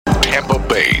Tampa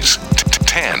Bay's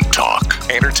Tan Talk.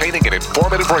 Entertaining and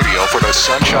informative radio for the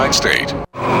Sunshine State.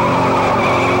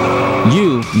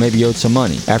 You may be owed some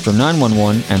money. After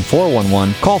 911 and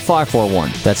 411, call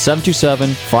 541. That's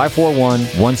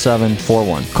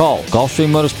 727-541-1741. Call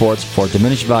Gulfstream Motorsports for a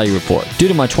diminished value report. Due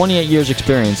to my 28 years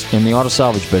experience in the auto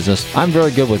salvage business, I'm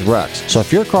very good with wrecks. So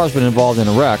if your car's been involved in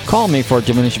a wreck, call me for a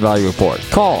diminished value report.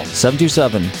 Call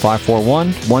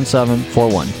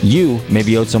 727-541-1741. You may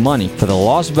be owed some money for the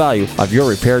lost value of your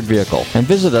repaired vehicle. And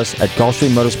visit us at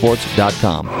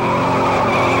GulfstreamMotorsports.com.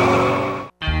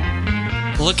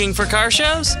 Looking for car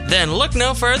shows? Then look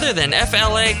no further than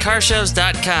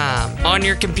FLACarshows.com. On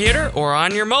your computer or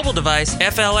on your mobile device,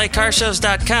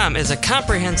 FLACarshows.com is a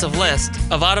comprehensive list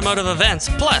of automotive events,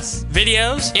 plus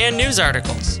videos and news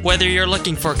articles. Whether you're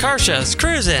looking for car shows,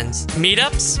 cruise-ins,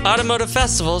 meetups, automotive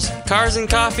festivals, cars and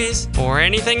coffees, or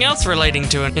anything else relating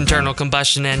to an internal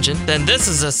combustion engine, then this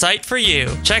is a site for you.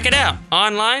 Check it out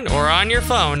online or on your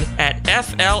phone at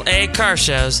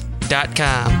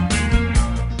FLACarshows.com.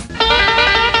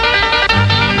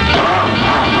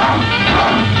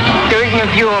 There's a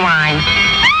fuel line.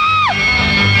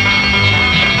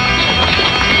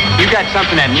 You got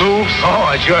something that moves? Oh,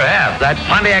 I sure have. That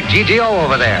Pontiac GTO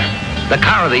over there. The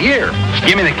car of the year.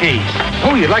 Give me the keys.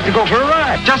 Oh, you'd like to go for a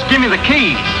ride? Just give me the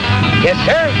keys. Yes,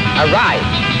 sir. A ride.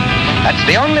 That's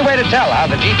the only way to tell how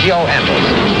the GTO handles.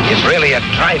 It's really a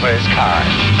driver's car.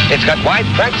 It's got wide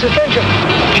track suspension.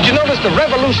 Did you notice the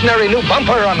revolutionary new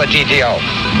bumper on the GTO?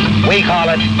 We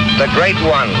call it the Great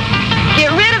One.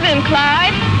 Get rid of him,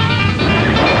 Clyde.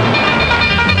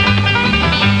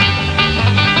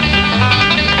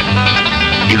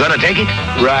 You gonna take it?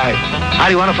 Right. How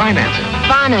do you want to finance it?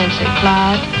 Finance it,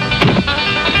 Clyde.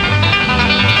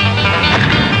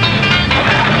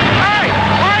 Hey!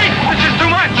 Wait! This is too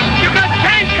much! You got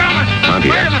change coming!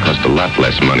 Pontiacs cost a lot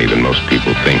less money than most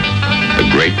people think. The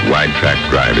great wide track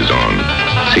drive is on.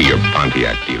 See your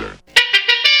Pontiac dealer.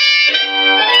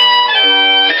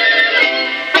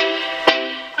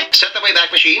 Set the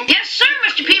Wayback Machine. Yes, sir,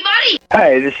 Mr. Peabody.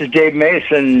 Hi, this is Dave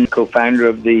Mason, co-founder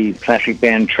of the classic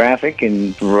band Traffic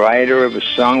and writer of a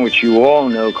song which you all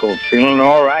know called Feeling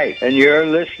All Right. And you're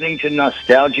listening to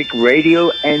Nostalgic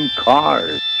Radio and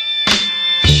Cars.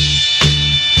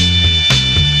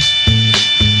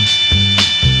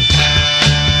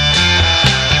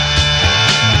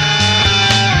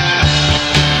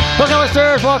 Welcome,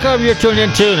 listeners. Welcome. You're tuned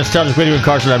into Nostalgic Radio and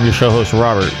Cars. I'm your show host,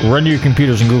 Robert. Run to your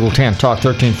computers and Google Tan Talk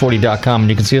 1340.com, and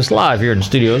you can see us live here in the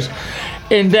studios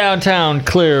in downtown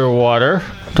Clearwater.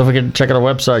 Don't forget to check out our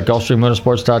website,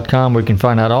 GulfstreamMotorsports.com, where you can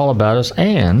find out all about us.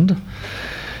 And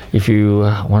if you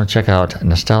want to check out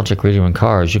Nostalgic Radio and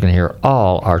Cars, you can hear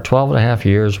all our 12 and a half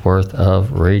years worth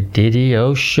of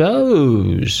radio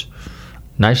shows.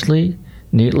 Nicely,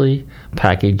 neatly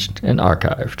packaged and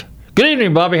archived. Good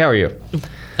evening, Bobby. How are you?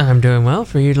 I'm doing well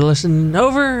for you to listen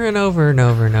over and over and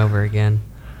over and over again.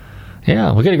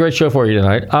 Yeah, we got a great show for you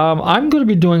tonight. I'm going to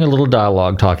be doing a little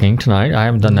dialogue talking tonight. I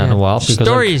haven't done that in a while.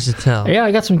 Stories to tell. Yeah,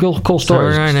 I got some cool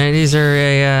stories. So these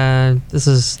are this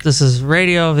is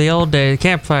radio of the old days,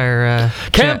 campfire.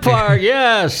 Campfire,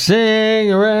 yes,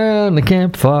 sing around the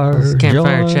campfire.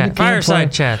 Campfire chat,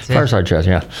 fireside chats. Yeah. Fireside chats,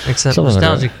 yeah. Except something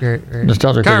nostalgic, like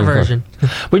nostalgic car version.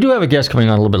 We do have a guest coming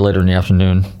on a little bit later in the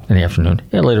afternoon. Yeah,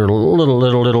 later,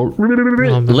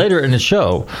 later in the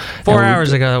show. 4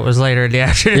 hours ago, it was later in the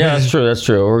afternoon. Yeah, that's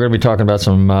true. We're going to be talking about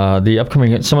one of the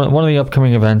upcoming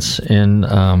events in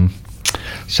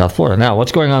South Florida. Now,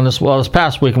 what's going on this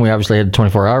past weekend? We obviously had the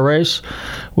 24-hour race.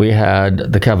 We had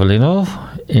the Cavallino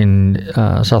in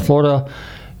South Florida,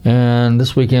 and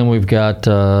this weekend we've got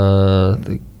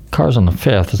the Cars on the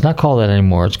 5th. It's not called that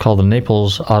anymore. It's called the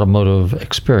Naples Automotive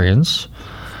Experience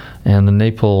and the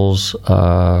Naples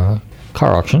car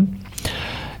auction.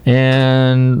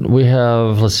 And we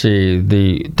have,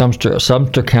 the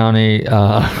Sumter County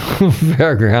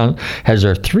Fairground has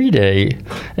their 3-day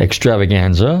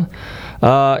extravaganza.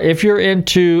 If you're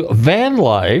into van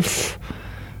life,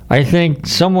 I think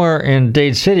somewhere in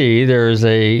Dade City there's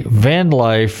a van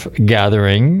life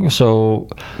gathering. So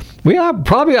we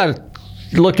probably ought to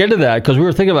look into that, because we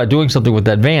were thinking about doing something with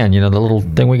that van, the little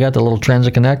thing we got, the little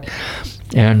Transit Connect.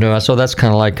 And so that's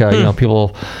kind of like,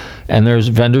 people... And there's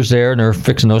vendors there, and they're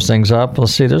fixing those things up.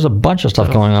 Let's see, there's a bunch of stuff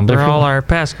going on. But for all our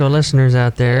Pasco listeners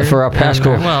out there. For our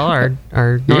Pasco. Our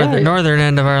northern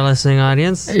end of our listening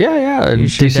audience. Yeah. You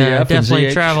should DCF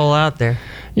definitely travel out there.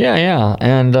 Yeah.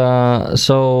 And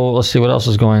so let's see what else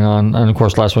is going on. And, of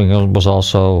course, last week was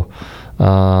also,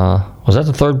 was that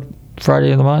the third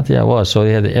Friday of the month? Yeah, it was. So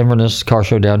they had the Inverness Car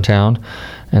Show downtown,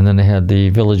 and then they had the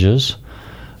Villages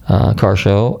Car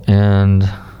Show, and...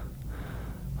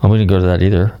 We didn't go to that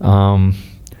either.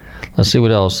 Let's see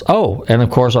what else. Oh, and of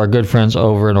course, our good friends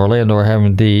over in Orlando are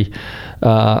having the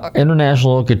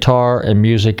International Guitar and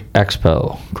Music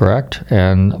Expo, correct?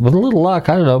 And with a little luck,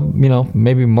 I don't know,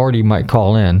 maybe Marty might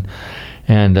call in.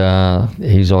 And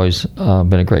he's always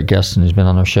been a great guest, and he's been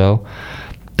on our show.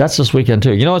 That's this weekend,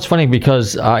 too. It's funny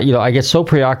because, I get so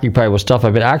preoccupied with stuff.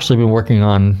 I've actually been working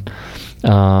on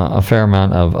a fair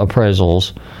amount of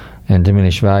appraisals and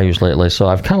diminished values lately, so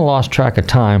I've kind of lost track of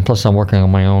time. Plus, I'm working on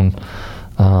my own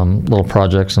little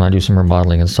projects, and I do some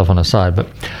remodeling and stuff on the side. But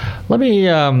let me,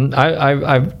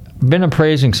 I've been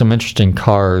appraising some interesting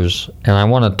cars, and I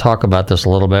want to talk about this a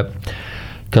little bit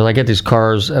because I get these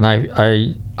cars, and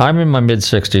I'm in my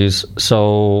mid-60s,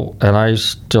 and I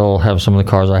still have some of the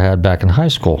cars I had back in high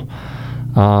school.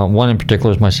 One in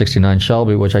particular is my 69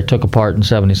 Shelby, which I took apart in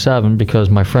 77 because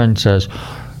my friend says,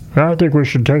 I think we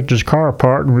should take this car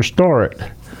apart and restore it.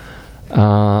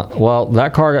 Well,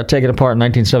 that car got taken apart in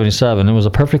 1977. It was a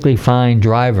perfectly fine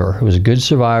driver. It was a good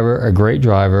survivor, a great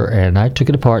driver, and I took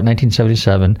it apart in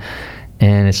 1977,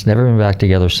 and it's never been back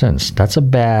together since. That's a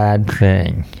bad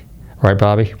thing. Right,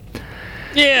 Bobby?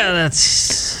 Yeah,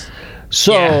 that's...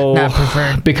 So, not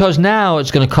preferred. Because now it's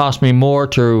going to cost me more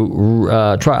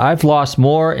to try. I've lost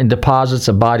more in deposits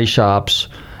at body shops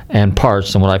and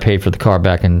parts than what I paid for the car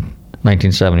back in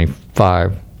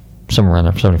 1975, somewhere around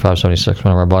there, 75, 76,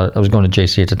 whenever I bought it. I was going to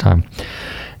JC at the time.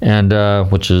 And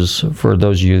which is, for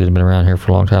those of you that have been around here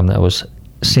for a long time, that was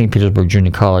St. Petersburg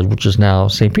Junior College, which is now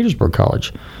St. Petersburg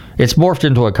College. It's morphed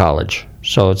into a college,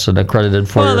 so it's an accredited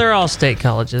four-year... Well, they're all state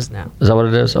colleges now. Is that what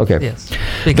it is? Okay. Yes,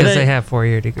 because they have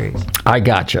 4-year degrees. I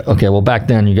gotcha. Okay, well, back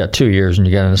then you got 2 years, and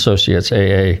you got an associate's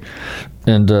AA,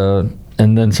 and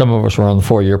then some of us were on the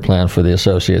 4-year plan for the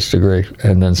associate's degree,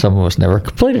 and then some of us never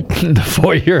completed the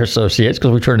 4-year associates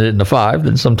because we turned it into 5,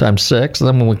 then sometimes 6, and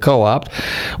then when we co-opted,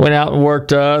 went out and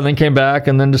worked, and then came back,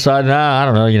 and then decided, I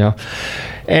don't know,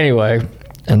 Anyway,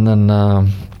 and then,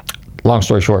 long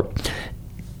story short,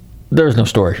 there's no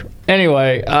story.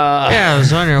 Anyway. I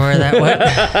was wondering where that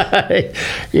went.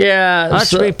 Yeah.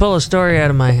 Watch me pull a story out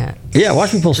of my hat. Yeah,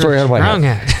 watch me pull a story out of my Wrong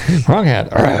hat. Wrong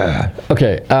hat.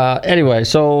 Okay. Anyway,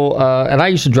 so, and I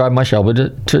used to drive my Shelby to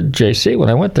JC when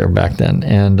I went there back then.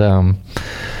 And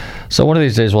so one of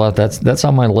these days, that's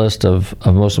on my list of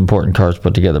most important cars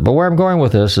put together. But where I'm going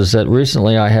with this is that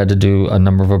recently I had to do a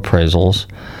number of appraisals.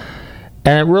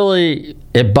 And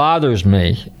it bothers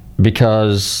me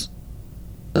because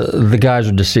the guys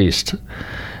are deceased,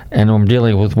 and I'm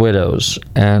dealing with widows,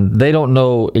 and they don't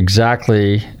know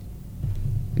exactly,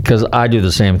 because I do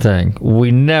the same thing.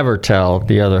 We never tell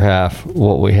the other half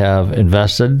what we have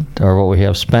invested or what we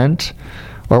have spent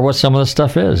or what some of the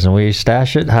stuff is, and we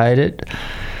stash it, hide it,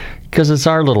 because it's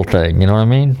our little thing, you know what I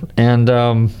mean?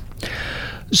 And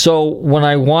so when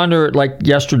I wander, like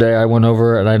yesterday, I went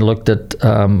over and I looked at,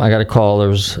 I got a call, there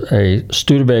was a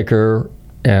Studebaker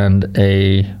and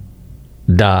a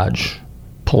Dodge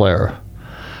Polara.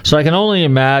 So I can only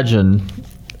imagine,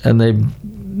 and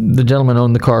the gentleman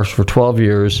owned the cars for 12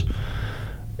 years,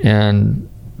 and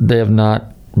they have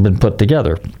not been put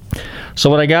together. So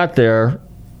when I got there,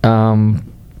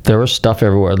 there was stuff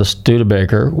everywhere. The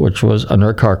Studebaker, which was under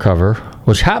a car cover,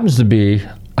 which happens to be,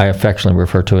 I affectionately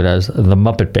refer to it as the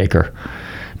Muppet Baker,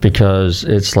 because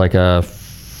it's like a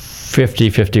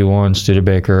 50-51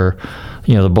 Studebaker,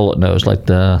 the bullet nose, like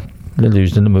they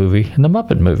used in the movie, in the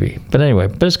Muppet movie. But anyway,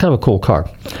 it's kind of a cool car.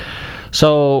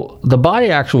 So the body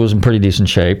actually was in pretty decent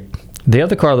shape. The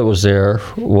other car that was there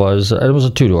it was a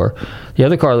two-door. The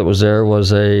other car that was there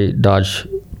was a Dodge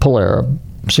Polara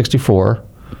 64.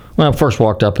 When I first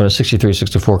walked up, and a 63,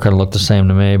 64 kind of looked the same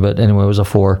to me, but anyway, it was a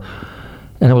 4.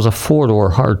 And it was a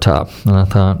 4-door hardtop. And I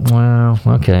thought, well,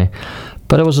 okay.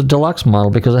 But it was a deluxe model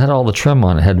because it had all the trim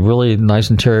on it. It had really nice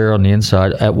interior on the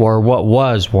inside, or what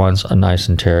was once a nice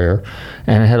interior,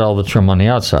 and it had all the trim on the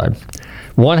outside.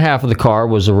 One half of the car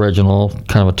was original,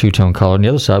 kind of a two-tone color, and the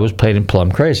other side was painted plum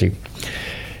crazy.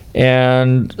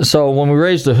 And so when we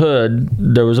raised the hood,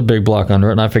 there was a big block under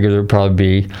it, and I figured there would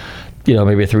probably be,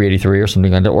 maybe a 383 or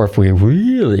something like that, or if we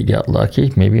really got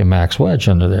lucky, maybe a Max Wedge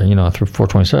under there, a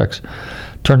 426.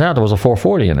 Turned out there was a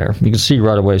 440 in there. You can see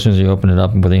right away as soon as you open it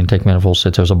up where the intake manifold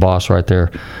sits, there's a Boss right there.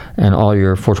 And all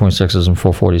your 426s and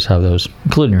 440s have those,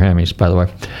 including your Hemis, by the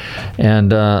way.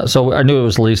 And so I knew it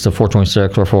was at least a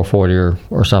 426 or 440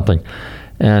 or something.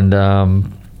 And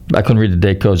I couldn't read the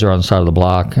date codes there on the side of the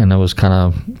block, and it was kind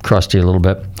of crusty a little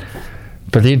bit.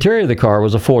 But the interior of the car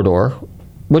was a 4-door,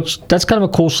 which that's kind of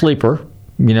a cool sleeper,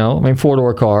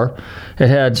 4-door car. It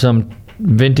had some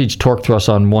vintage torque thrust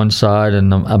on one side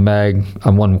and a mag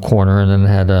on one corner, and then it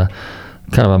had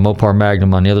kind of a Mopar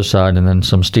Magnum on the other side, and then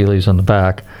some Steelies on the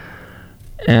back.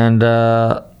 And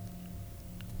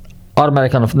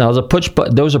automatic on the now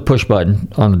there was a push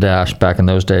button on the dash back in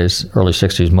those days, early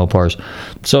 60s Mopars.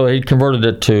 So he converted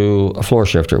it to a floor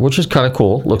shifter, which is kind of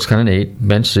cool, looks kind of neat,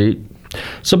 bench seat.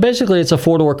 So basically it's a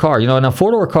four-door car. Now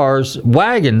four-door cars,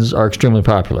 wagons are extremely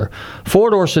popular.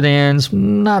 Four-door sedans,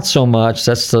 not so much.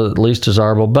 That's the least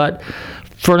desirable. But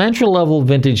for an entry-level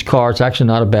vintage car, it's actually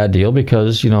not a bad deal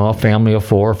because, a family of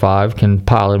 4 or 5 can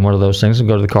pile in one of those things and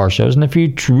go to the car shows. And if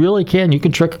you really can, you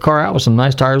can trick a car out with some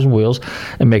nice tires and wheels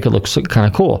and make it look kind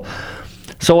of cool.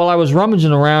 So while I was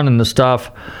rummaging around in the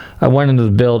stuff, I went into the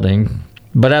building.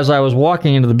 But as I was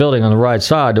walking into the building on the right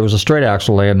side, there was a straight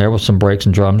axle laying there with some brakes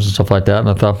and drums and stuff like that. And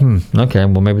I thought, okay,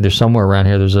 well, maybe there's somewhere around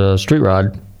here there's a street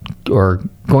rod or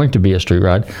going to be a street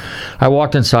rod. I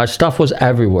walked inside. Stuff was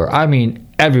everywhere. I mean,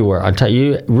 everywhere. I tell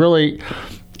you, really,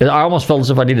 I almost felt as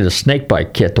if I needed a snake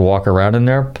bite kit to walk around in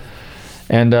there.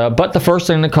 And but the first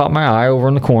thing that caught my eye over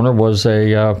in the corner was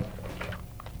a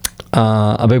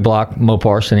big block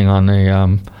Mopar sitting on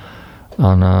an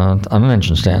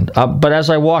engine stand. But as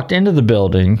I walked into the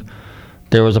building,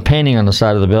 there was a painting on the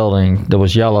side of the building that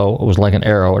was yellow. It was like an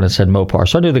arrow, and it said Mopar.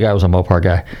 So I knew the guy was a Mopar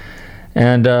guy.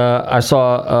 And I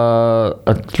saw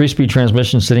a 3-speed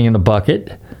transmission sitting in a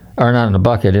bucket, or not in a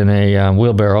bucket, in a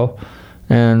wheelbarrow,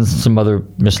 and some other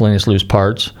miscellaneous loose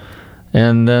parts.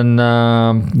 And then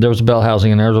there was a bell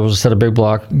housing in there. There was a set of big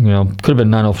block, could have been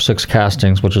 906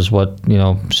 castings, which is what,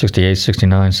 68,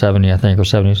 69, 70, I think, or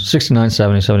 70, 69,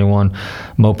 70, 71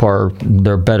 Mopar.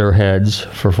 They're better heads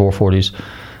for 440s.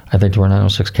 I think there were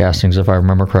 906 castings, if I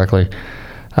remember correctly.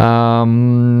 I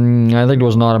think there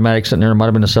was an automatic sitting there. It might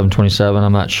have been a 727.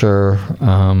 I'm not sure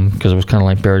because it was kind of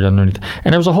like buried underneath.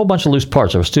 And there was a whole bunch of loose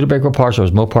parts. There was Studebaker parts. There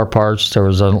was Mopar parts. There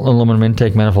was an aluminum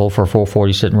intake manifold for a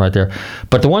 440 sitting right there.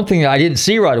 But the one thing that I didn't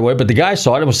see right away, but the guy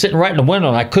saw it, it was sitting right in the window,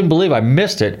 and I couldn't believe I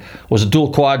missed it, was a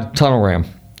dual quad tunnel ram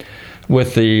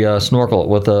with the snorkel,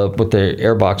 with the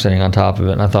airbox sitting on top of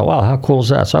it. And I thought, wow, how cool is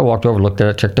that? So I walked over, looked at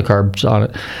it, checked the carbs on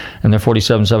it, and they're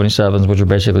 4777s, which are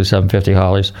basically 750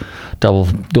 Hollies,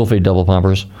 dual feed double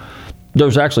pumpers. There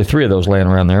was actually 3 of those laying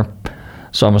around there.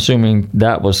 So I'm assuming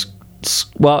that was,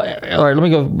 well, all right, let me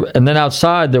go. And then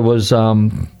outside there was a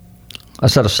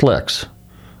set of slicks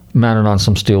mounted on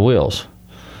some steel wheels.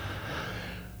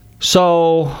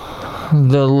 So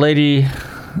the lady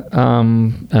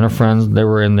and her friends, they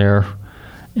were in there,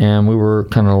 and we were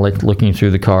kind of like looking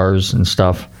through the cars and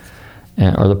stuff,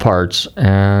 or the parts.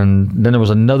 And then there was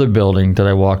another building that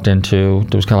I walked into.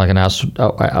 There was kind of like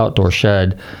an outdoor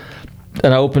shed,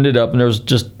 and I opened it up, and there was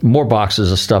just more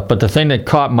boxes of stuff. But the thing that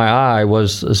caught my eye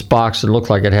was this box that looked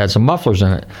like it had some mufflers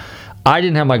in it. I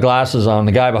didn't have my glasses on.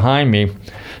 The guy behind me,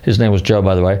 his name was Joe,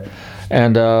 by the way,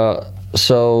 and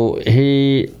so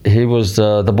he was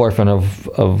the boyfriend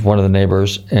of one of the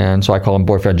neighbors, and so I call him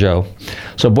Boyfriend Joe.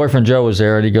 So Boyfriend Joe was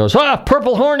there, and he goes,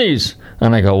 Purple Hornies!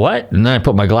 And I go, what? And then I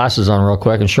put my glasses on real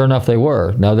quick, and sure enough, they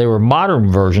were. Now, they were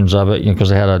modern versions of it, because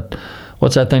they had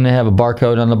what's that thing they have, a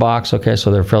barcode on the box? Okay,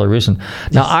 so they're fairly recent.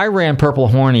 Now, I ran Purple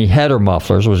Horny header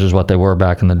mufflers, which is what they were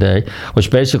back in the day, which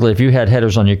basically, if you had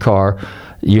headers on your car,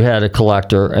 you had a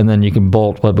collector, and then you can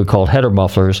bolt what we called header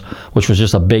mufflers, which was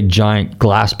just a big, giant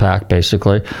glass pack,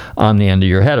 basically, on the end of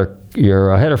your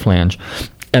header flange.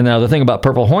 And now the thing about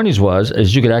Purple Hornies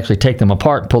is you could actually take them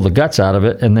apart, pull the guts out of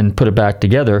it, and then put it back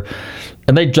together.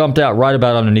 And they jumped out right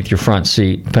about underneath your front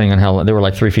seat, depending on how long. They were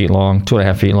like 3 feet long,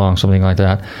 2.5 feet long, something like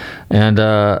that. And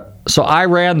so I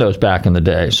ran those back in the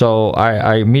day. So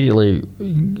I immediately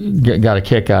got a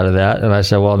kick out of that. And I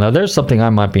said, well, now there's something I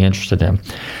might be interested in.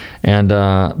 And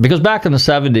because back in the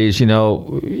 70s,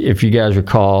 if you guys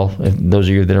recall, those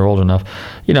of you that are old enough,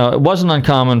 it wasn't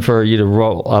uncommon for you to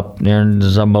roll up there and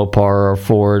there's a Mopar or a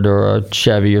Ford or a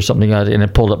Chevy or something like that, and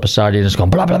it pulled up beside you and it's going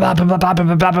blah, blah, blah, blah, blah, blah,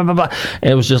 blah, blah, blah, blah.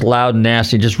 And it was just loud and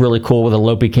nasty, just really cool with a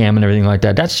Lopey cam and everything like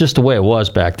that. That's just the way it was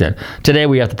back then. Today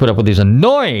we have to put up with these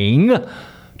annoying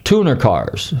tuner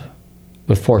cars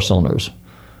with 4 cylinders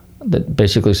that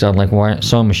basically sound like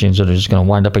sewing machines that are just going to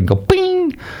wind up and go bing,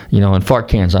 and fart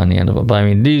cans on the end of it. But I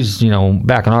mean, these,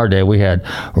 back in our day, we had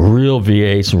real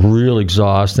V8s, real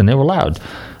exhaust, and they were loud.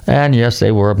 And yes,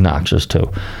 they were obnoxious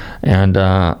too. And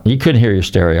you couldn't hear your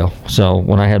stereo. So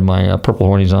when I had my Purple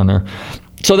Hornies on there,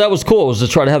 so that was cool. It was to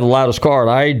try to have the loudest car.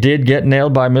 And I did get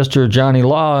nailed by Mr. Johnny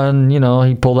Law, and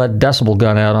he pulled that decibel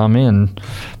gun out on me and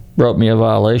wrote me a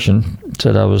violation.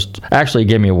 Said he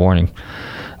gave me a warning.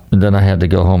 And then I had to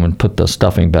go home and put the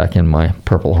stuffing back in my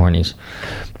Purple Hornies.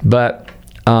 But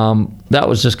that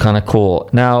was just kind of cool.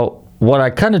 Now, what I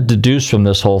kind of deduced from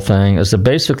this whole thing is that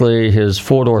basically his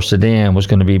 4-door sedan was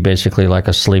going to be basically like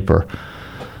a sleeper.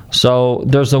 So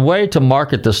there's a way to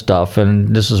market this stuff,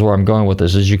 and this is where I'm going with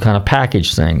this, is you kind of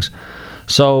package things.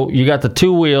 So you got the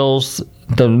two wheels.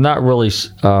 They're not really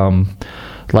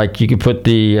like you could put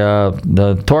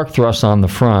the torque thrust on the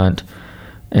front,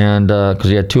 and because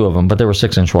you had two of them, but they were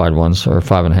 6-inch wide ones, or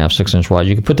 5.5, 6-inch wide.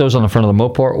 You could put those on the front of the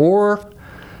Mopar, or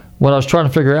what I was trying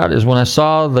to figure out is when I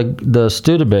saw the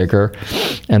Studebaker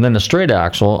and then the straight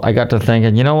axle, I got to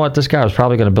thinking, you know what, this guy was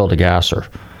probably going to build a gasser.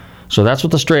 So that's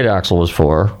what the straight axle was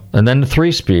for. And then the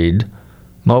 3-speed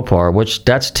Mopar, which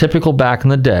that's typical back in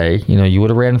the day. You know, you would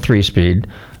have ran a 3-speed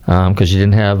because you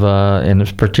didn't have,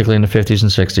 particularly in the 50s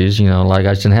and 60s, you know, a lot of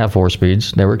guys didn't have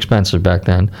 4-speeds. They were expensive back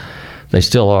then. They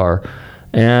still are.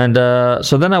 And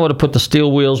so then I would have put the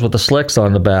steel wheels with the slicks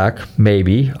on the back,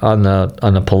 maybe, on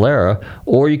the Polara,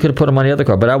 or you could have put them on the other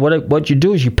car. But what you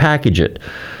do is you package it.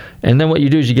 And then what you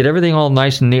do is you get everything all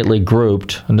nice and neatly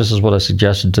grouped. And this is what I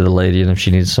suggested to the lady. And if she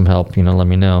needs some help, you know, let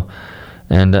me know.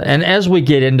 And as we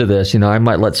get into this, you know, I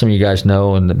might let some of you guys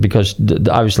know, and because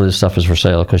obviously this stuff is for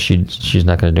sale, because she's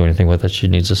not going to do anything with it. She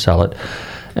needs to sell it.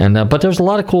 And but there's a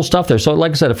lot of cool stuff there. So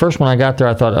like I said, at first when I got there,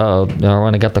 I thought,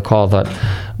 when I got the call, I thought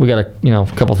we got a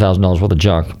couple $1,000s worth of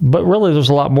junk. But really, there's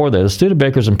a lot more there. The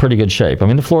Studebaker's in pretty good shape. I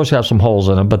mean, the floors have some holes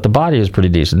in them, but the body is pretty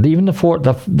decent. Even the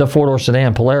four-door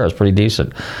sedan Polara is pretty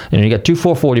decent. You know, you got two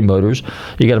 440 motors,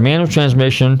 you got a manual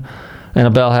transmission and a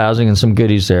bell housing and some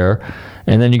goodies there,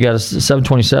 and then you got a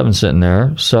 727 sitting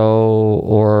there,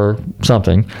 or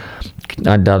something.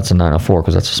 I doubt it's a 904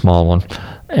 because that's a small one.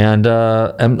 And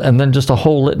then just a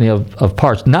whole litany of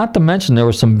parts. Not to mention there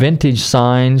were some vintage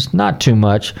signs, not too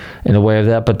much in the way of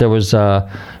that, but there was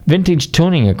vintage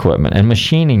tuning equipment and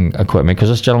machining equipment, because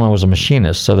this gentleman was a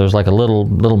machinist. So there's like a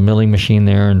little milling machine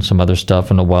there and some other stuff,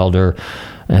 and a welder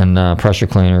and pressure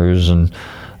cleaners and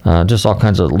just all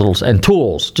kinds of little, and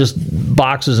tools, just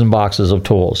boxes and boxes of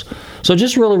tools. So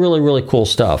just really, really, really cool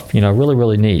stuff, you know, really,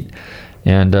 really neat.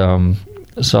 And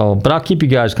but I'll keep you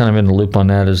guys kind of in the loop on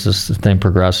that as this thing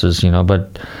progresses, you know.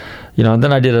 But, you know, and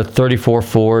then I did a 34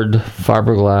 Ford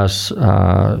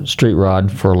fiberglass street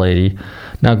rod for a lady.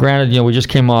 Now, granted, you know, we just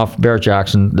came off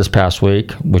Barrett-Jackson this past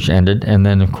week, which ended, and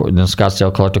then, of course,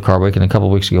 Scottsdale Collector Car Week, and a couple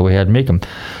of weeks ago we had Meekum.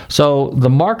 So the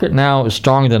market now is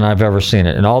stronger than I've ever seen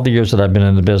it in all the years that I've been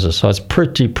in the business. So it's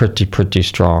pretty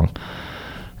strong.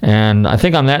 And I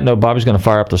think on that note, Bobby's going to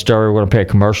fire up the stereo. We're going to pay a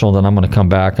commercial, and then I'm going to come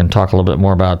back and talk a little bit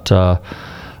more about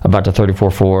the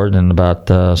 34 Ford and about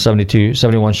the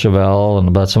 71 Chevelle and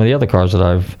about some of the other cars that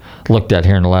I've looked at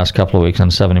here in the last couple of weeks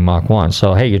on 70 Mach 1.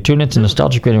 So, hey, you're tuned into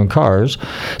Nostalgic Radio and Cars.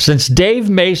 Since Dave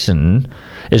Mason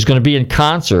is going to be in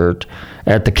concert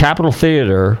at the Capitol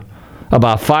Theater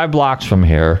about 5 blocks from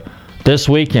here this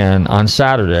weekend on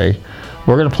Saturday,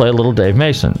 we're going to play a little Dave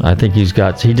Mason. I think he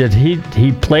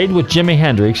played with Jimi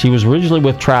Hendrix. He was originally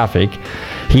with Traffic.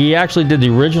 He actually did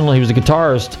the original. He was a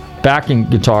guitarist, backing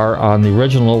guitar on the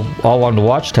original All Along the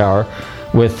Watchtower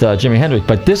with Jimi Hendrix.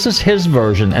 But this is his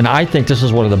version, and I think this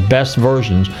is one of the best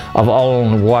versions of All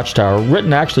Along the Watchtower,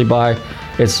 written actually by,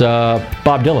 it's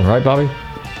Bob Dylan, right, Bobby?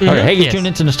 Mm-hmm. Okay, hey, you tuned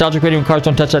into Nostalgic Radio and Cars.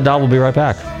 Don't touch that dial. We'll be right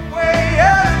back.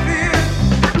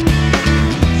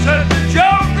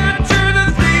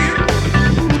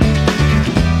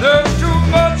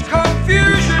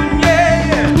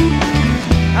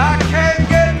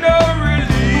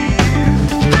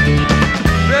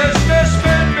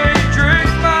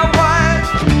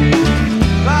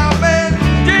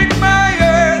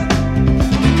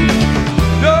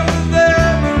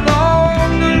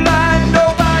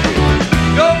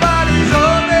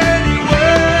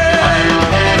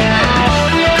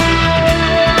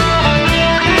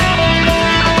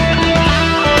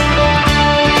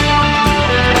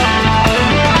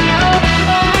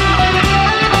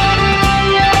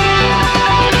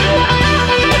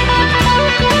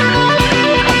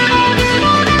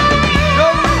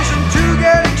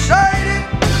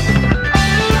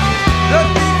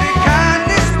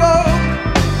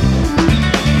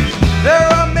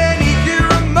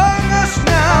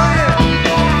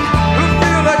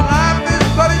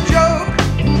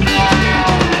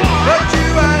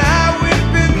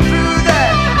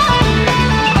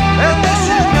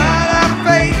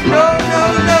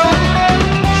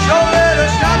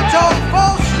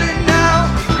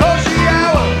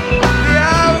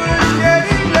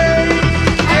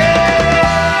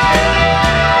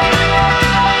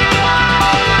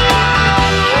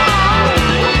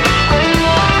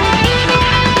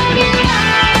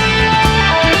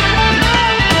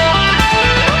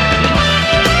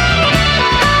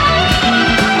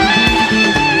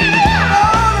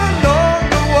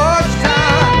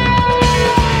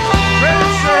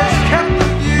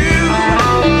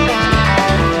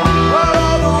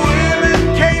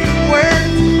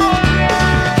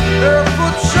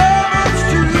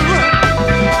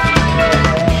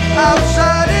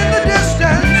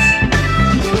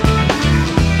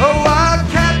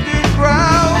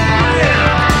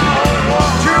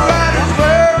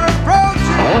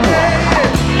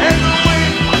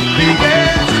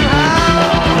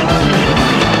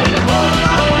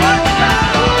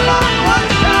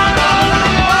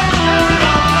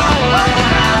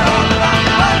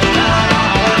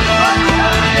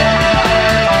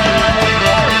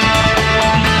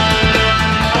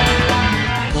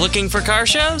 Looking for car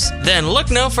shows? Then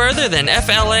look no further than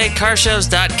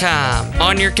FLACarshows.com.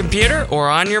 On your computer or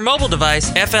on your mobile device,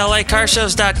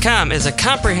 FLACarshows.com is a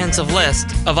comprehensive list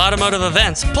of automotive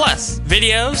events, plus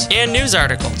videos and news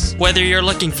articles. Whether you're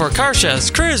looking for car shows,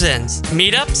 cruise-ins,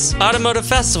 meetups, automotive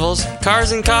festivals,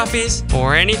 cars and coffees,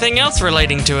 or anything else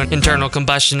relating to an internal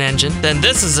combustion engine, then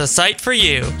this is a site for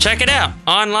you. Check it out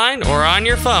online or on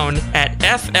your phone at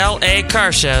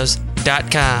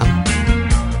FLACarshows.com.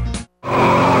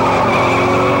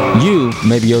 You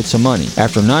may be owed some money.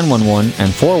 After 911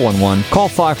 and 411, call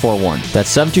 541. That's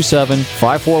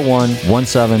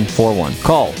 727-541-1741.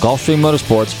 Call Gulfstream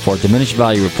Motorsports for a diminished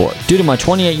value report. Due to my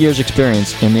 28 years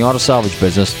experience in the auto salvage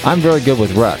business, I'm very good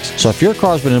with wrecks. So if your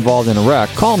car's been involved in a wreck,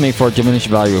 call me for a diminished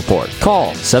value report.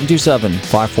 Call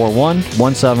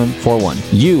 727-541-1741.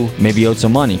 You may be owed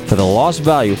some money for the lost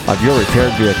value of your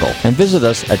repaired vehicle. And visit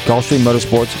us at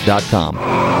GulfstreamMotorsports.com.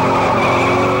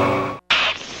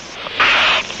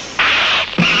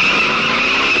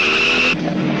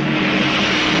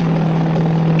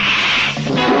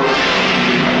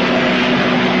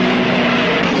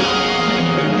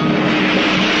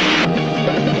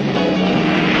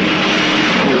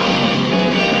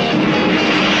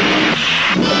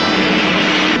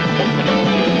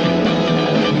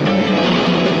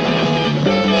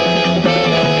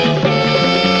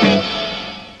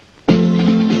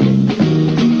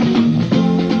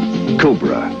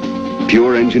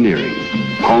 Pure engineering,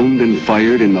 honed and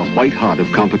fired in the white hot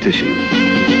of competition.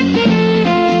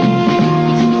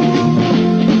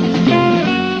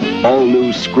 All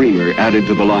new Screamer added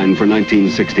to the line for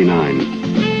 1969.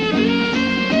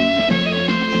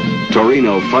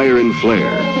 Torino Fire and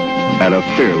Flare at a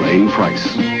Fairlane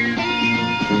price.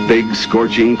 Big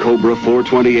scorching Cobra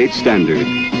 428 standard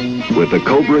with the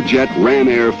Cobra Jet Ram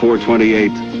Air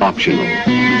 428 optional.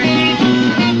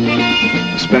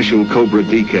 Special Cobra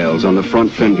decals on the front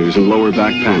fenders and lower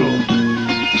back panel.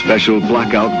 Special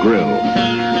blackout grille.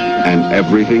 And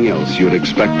everything else you'd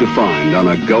expect to find on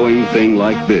a going thing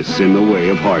like this in the way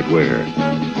of hardware.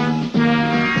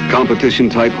 Competition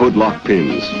type hood lock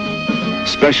pins.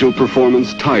 Special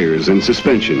performance tires and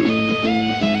suspension.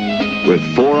 With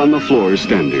 4 on the floor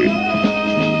standard.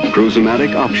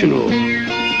 Cruise-o-matic optional.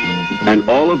 And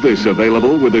all of this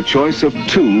available with a choice of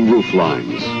 2 roof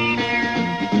lines.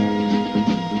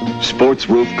 Sports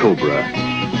Roof Cobra.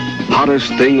 Hottest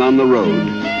thing on the road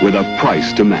with a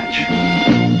price to match.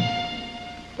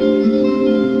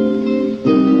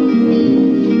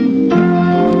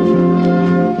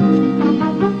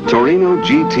 Torino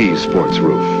GT Sports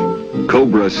Roof.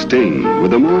 Cobra Sting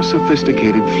with a more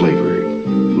sophisticated flavor.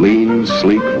 Lean,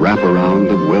 sleek wraparound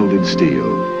of welded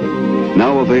steel.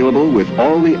 Now available with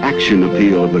all the action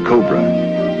appeal of the Cobra.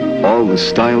 All the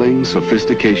styling,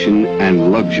 sophistication,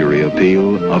 and luxury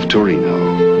appeal of Torino.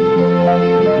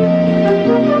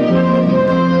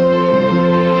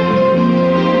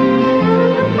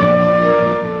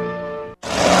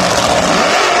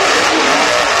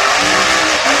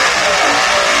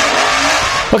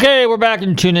 Okay, we're back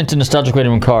and tune into Nostalgic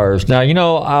Radio and Cars. Now, you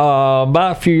know,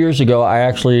 about a few years ago, I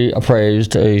actually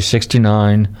appraised a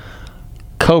 69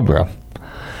 Cobra.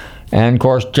 And, of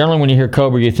course, generally when you hear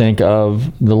Cobra, you think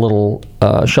of the little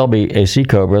Shelby AC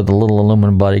Cobra, the little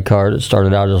aluminum body car that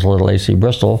started out as a little AC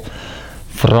Bristol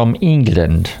from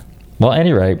England. Well, at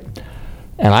any rate,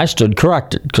 and I stood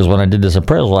corrected, because when I did this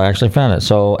appraisal, I actually found it.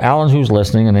 So, Alan, who's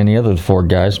listening, and any other Ford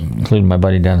guys, including my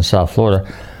buddy down in South Florida,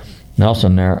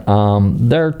 Nelson there,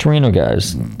 they're Torino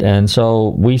guys. And so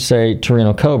we say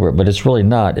Torino Cobra, but it's really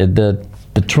not. The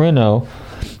Torino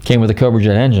came with a Cobra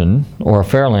Jet engine, or a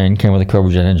Fairlane came with a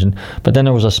Cobra Jet engine, but then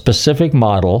there was a specific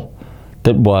model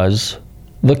that was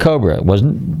the Cobra. It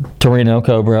wasn't Torino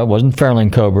Cobra, it wasn't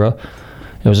Fairlane Cobra.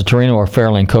 It was a Torino or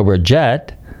Fairlane Cobra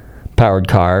Jet powered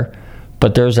car,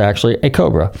 but there's actually a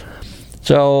Cobra.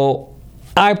 So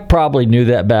I probably knew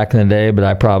that back in the day, but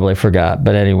I probably forgot.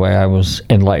 But anyway, I was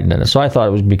enlightened in it. So I thought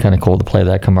it would be kind of cool to play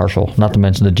that commercial, not to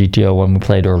mention the GTO one we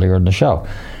played earlier in the show.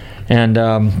 And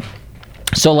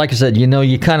so like I said, you know,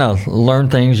 you kind of learn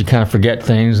things, you kind of forget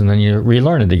things, and then you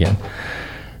relearn it again.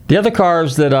 The other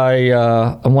cars that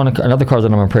another car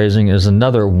that I'm appraising is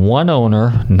another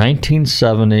one-owner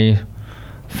 1970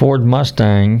 Ford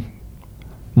Mustang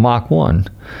Mach 1.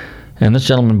 And this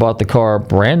gentleman bought the car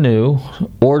brand new,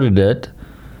 ordered it,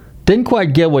 didn't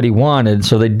quite get what he wanted,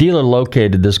 so they dealer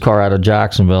located this car out of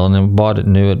Jacksonville and then bought it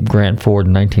new at Grant Ford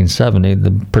in 1970.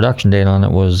 The production date on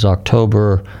it was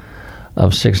October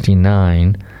of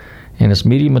 69, and it's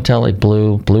medium metallic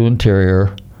blue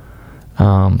interior,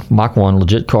 Mach 1,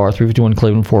 legit car, 351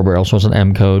 Cleveland 4 barrel, so it's an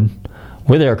M code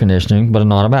with air conditioning, but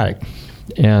an automatic.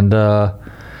 And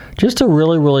just a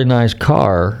really, really nice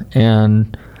car.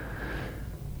 And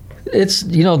it's,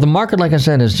 the market, like I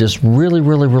said, is just really,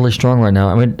 really, really strong right now.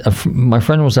 I mean, my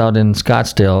friend was out in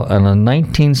Scottsdale on a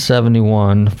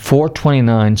 1971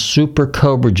 429 Super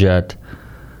Cobra Jet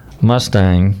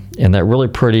Mustang, and that really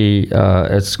pretty,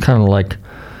 it's kind of like,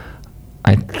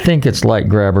 I think it's light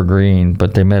grabber green,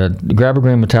 but they made a grabber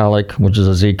green metallic, which is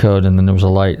a Z code, and then there was a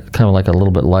light, kind of like a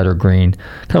little bit lighter green,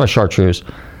 kind of a chartreuse.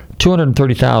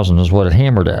 $230,000 is what it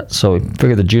hammered at. So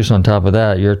figure the juice on top of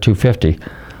that, you're at $250,000.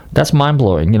 That's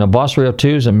mind-blowing. Boss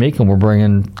 302s and Meekum were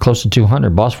bringing close to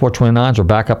 $200,000. Boss 429s were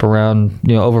back up around,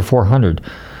 over $400,000.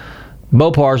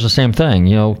 Mopar's the same thing,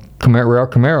 rare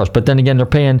Camaros. But then again, they're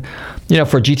paying,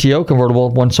 for a GTO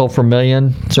convertible, one sold for $1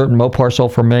 million, certain Mopar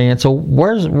sold for $1 million. So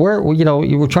where,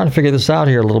 you were trying to figure this out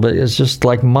here a little bit. It's just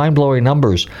like mind-blowing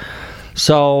numbers.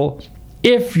 So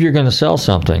if you're going to sell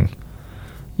something,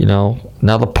 now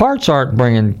the parts aren't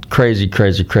bringing crazy,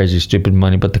 stupid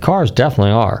money, but the cars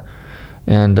definitely are.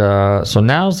 And so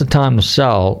now's the time to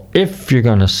sell if you're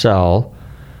going to sell.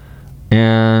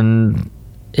 And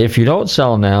if you don't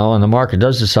sell now and the market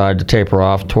does decide to taper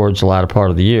off towards the latter part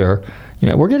of the year,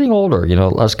 we're getting older,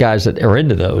 us guys that are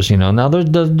into those, Now there's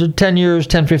the 10 years,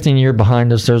 10, 15 years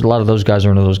behind us. There's a lot of those guys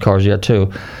are into those cars yet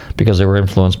too, because they were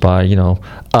influenced by,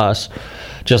 us,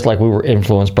 just like we were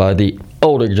influenced by the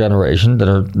older generation that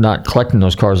are not collecting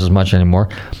those cars as much anymore.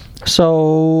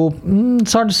 So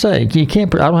it's hard to say. You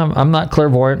can't. I'm not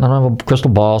clairvoyant. I don't have a crystal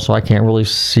ball, so I can't really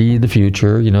see the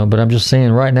future. But I'm just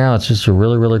saying right now it's just a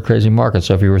really, really crazy market.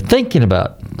 So if you were thinking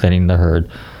about getting the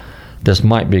herd, this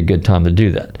might be a good time to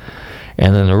do that.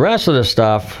 And then the rest of the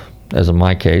stuff, as in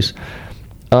my case,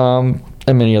 and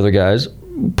many other guys,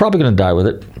 probably going to die with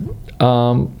it.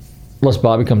 Unless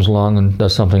Bobby comes along and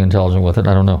does something intelligent with it.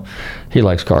 I don't know. He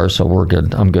likes cars, so we're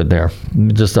good. I'm good there.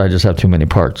 I just have too many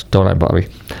parts, don't I, Bobby?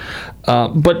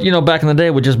 But back in the day,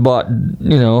 we just bought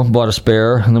a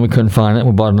spare, and then we couldn't find it.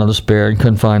 We bought another spare and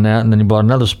couldn't find that, and then you bought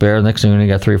another spare. Next thing you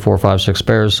got 3, 4, 5, 6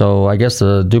 spares. So I guess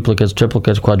the duplicates,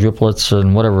 triplicates, quadruplets,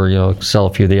 and whatever, sell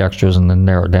a few of the extras and then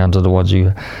narrow it down to the ones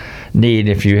you need.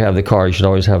 If you have the car, you should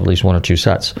always have at least 1 or 2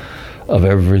 sets of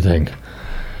everything.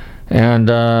 And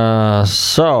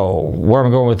so where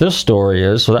I'm going with this story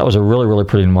is, so that was a really, really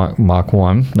pretty Mach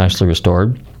 1, nicely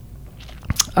restored.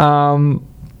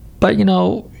 But,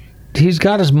 he's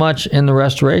got as much in the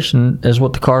restoration as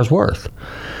what the car's worth.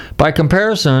 By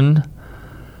comparison,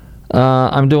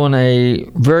 I'm doing a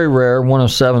very rare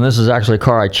 107. This is actually a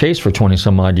car I chased for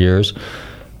 20-some-odd years.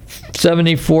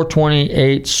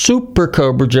 7428 Super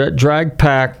Cobra Jet Drag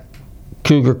Pack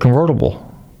Cougar convertible.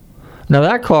 Now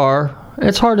that car,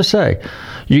 it's hard to say.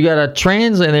 You got a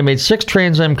Trans Am, they made 6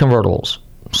 Trans Am convertibles.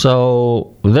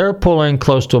 So they're pulling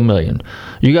close to $1 million.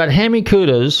 You got Hemi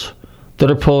Cudas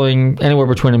that are pulling anywhere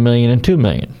between $1 million and $2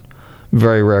 million.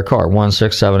 Very rare car, 1,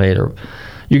 6, 7, 8.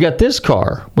 You got this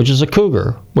car, which is a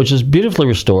Cougar, which is beautifully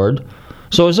restored.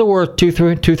 So is it worth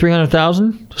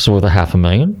 $300,000? Is it worth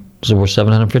 $500,000? Is it worth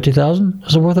 $750,000?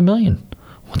 Is it worth $1 million?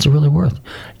 What's it really worth?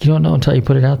 You don't know until you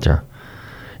put it out there.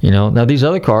 Now these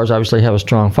other cars obviously have a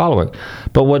strong following,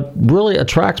 but what really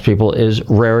attracts people is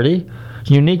rarity,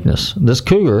 uniqueness. This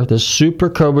Cougar, this Super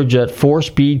Cobra Jet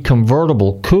 4-speed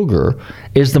convertible Cougar,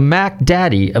 is the Mac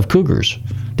Daddy of Cougars.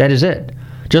 That is it.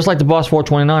 Just like the Boss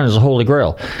 429 is a holy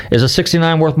grail. Is a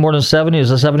 69 worth more than 70? Is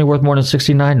a 70 worth more than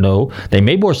 69? No. They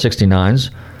made more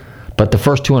 69s, but the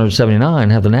first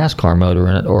 279 have the NASCAR motor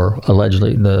in it, or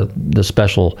allegedly the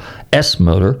special S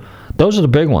motor. Those are the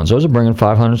big ones. Those are bringing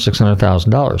 $500,000,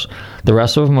 $600,000. The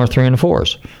rest of them are 3 and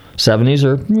 4s. 70s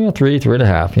are 3,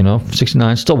 3.5.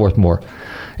 69 still worth more.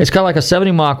 It's kind of like a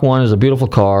 70 Mach 1 is a beautiful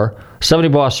car. 70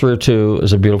 Boss 302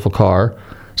 is a beautiful car.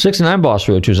 69 Boss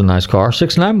 302 is a nice car.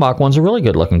 69 Mach 1 is a really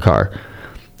good looking car.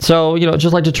 So,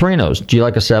 just like the Torinos. Do you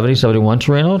like a 70, 71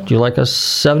 Torino? Do you like a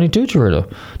 72 Torino?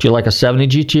 Do you like a 70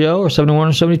 GTO or 71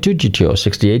 or 72 GTO?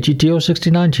 68 GTO,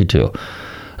 69 GTO?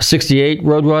 A 68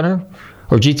 Roadrunner?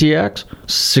 Or GTX,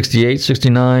 68,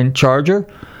 69 Charger.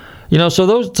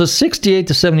 So the 68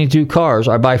 to 72 cars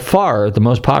are by far the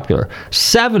most popular.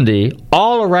 70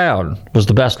 all around was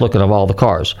the best looking of all the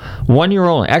cars. 1 year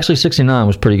only. Actually, 69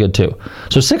 was pretty good too.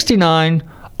 So 69,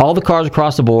 all the cars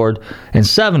across the board, and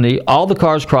 70, all the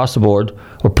cars across the board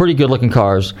were pretty good looking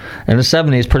cars. And the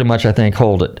 70s pretty much, I think,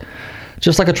 hold it.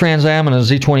 Just like a Trans Am and a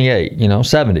Z28,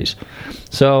 70s.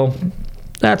 So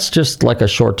that's just like a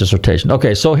short dissertation.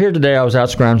 Okay, so here today I was out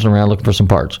scrounging around looking for some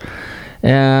parts.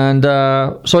 And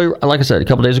so, like I said, a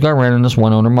couple days ago I ran in this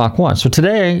one-owner Mach 1. So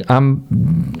today I'm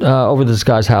over to this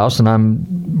guy's house and I'm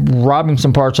robbing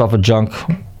some parts off a junk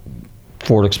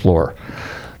Ford Explorer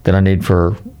that I need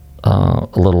for a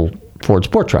little Ford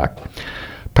Sport Track.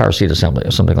 power seat assembly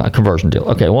or something like a conversion deal.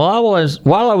 Okay, well,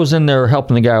 while I was in there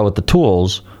helping the guy with the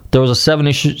tools, there was a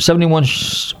 71,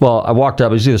 well, I walked up,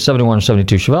 it was either 71 or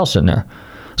 72 Chevelle sitting there.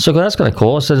 So that's kind of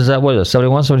cool. I said, is that what it is,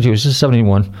 71, 72? He said,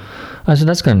 71. I said,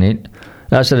 that's kind of neat.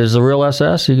 I said, is it a real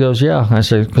SS? He goes, yeah. I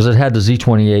said, because it had the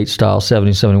Z28 style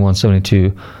 70, 71,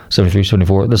 72, 73,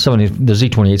 74, the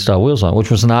Z28 style wheels on it,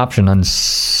 which was an option on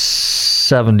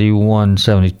 71,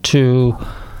 72,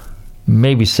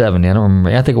 maybe 70. I don't remember.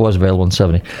 I think it was available in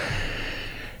 70.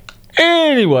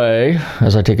 Anyway,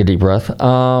 as I take a deep breath,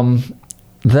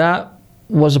 that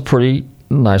was a pretty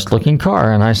nice looking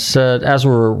car. And I said, as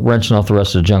we were wrenching off the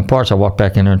rest of the junk parts, I walked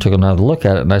back in there and took another look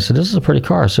at it. And I said, this is a pretty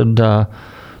car. I said,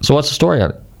 so what's the story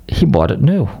on it? He bought it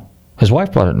new. His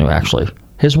wife bought it new, actually.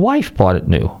 His wife bought it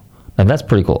new. And that's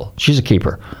pretty cool. She's a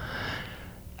keeper.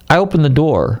 I opened the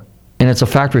door, and it's a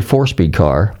factory 4-speed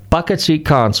car, bucket seat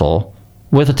console,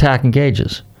 with attack and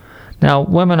gauges. Now,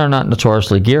 women are not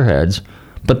notoriously gearheads,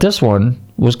 but this one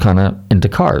was kind of into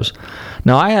cars.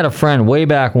 Now, I had a friend way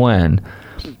back when,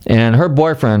 and her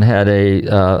boyfriend had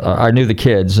I knew the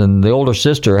kids, and the older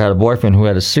sister had a boyfriend who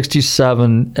had a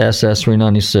 67 SS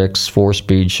 396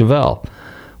 4-speed Chevelle,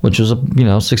 which was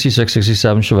 66,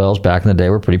 67 Chevelles back in the day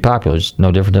were pretty popular. It's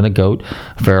no different than a Goat,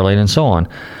 a Fairlane, and so on,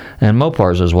 and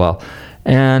Mopars as well.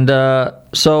 And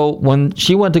so when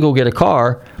she went to go get a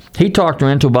car, he talked her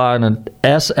into buying an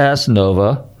SS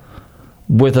Nova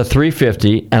with a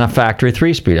 350 and a factory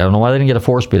 3-speed. I don't know why they didn't get a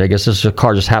 4-speed. I guess this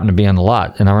car just happened to be on the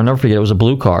lot. And I'll never forget, it was a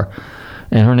blue car.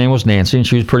 And her name was Nancy, and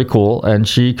she was pretty cool. And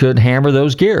she could hammer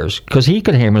those gears, because he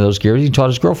could hammer those gears. He taught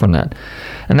his girlfriend that.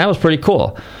 And that was pretty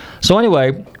cool. So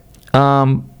anyway,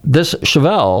 this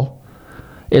Chevelle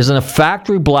is in a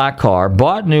factory black car,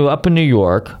 bought new up in New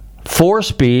York,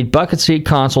 4-speed, bucket seat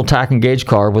console, tack and gauge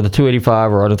car with a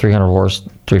 285 or under 300 horse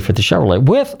 350 Chevrolet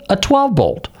with a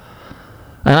 12-bolt.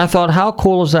 And I thought, how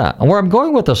cool is that? And where I'm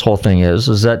going with this whole thing is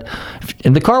that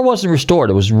and the car wasn't restored.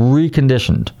 It was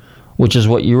reconditioned, which is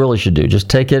what you really should do. Just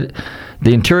take it.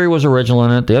 The interior was original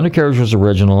in it. The undercarriage was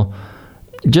original.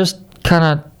 Just kind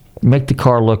of make the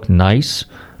car look nice.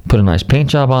 Put a nice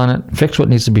paint job on it. Fix what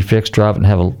needs to be fixed. Drive it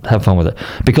and have fun with it.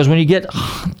 Because when you get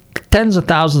tens of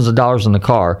thousands of dollars in the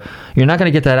car, you're not going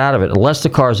to get that out of it unless the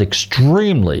car is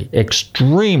extremely,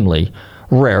 extremely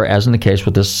rare, as in the case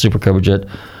with this Super Turbojet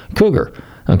Cougar.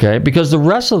 Okay, because the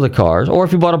rest of the cars, or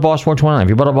if you bought a Boss 429, if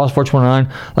you bought a Boss 429,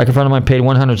 like a friend of mine paid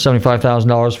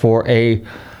 $175,000 for a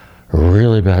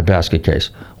really bad basket case.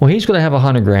 Well, he's going to have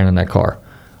 $100,000 in that car,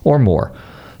 or more.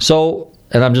 So,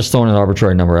 and I'm just throwing an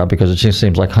arbitrary number out because it just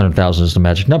seems like 100,000 is the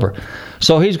magic number.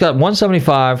 So he's got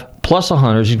 175 plus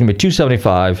 100, he's going to be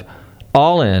 275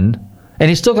 all in, and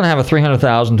he's still going to have a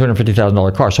 $300,000,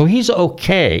 $250,000 car. So he's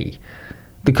okay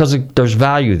because there's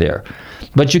value there.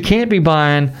 But you can't be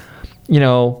buying,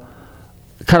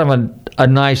 kind of a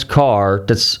nice car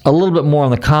that's a little bit more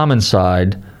on the common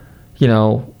side,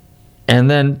 and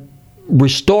then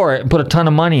restore it and put a ton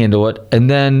of money into it and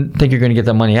then think you're going to get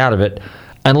that money out of it,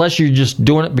 unless you're just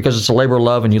doing it because it's a labor of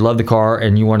love and you love the car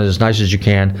and you want it as nice as you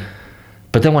can.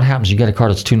 But then what happens? You get a car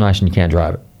that's too nice and you can't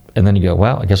drive it. And then you go,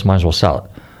 well, I guess I might as well sell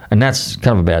it. And that's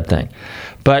kind of a bad thing.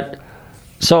 But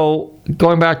so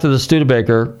going back to the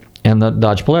Studebaker and the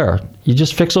Dodge Polara, you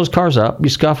just fix those cars up, you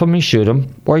scuff them, you shoot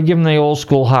them, or you give them the old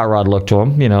school hot rod look to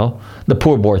them, the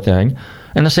poor boy thing.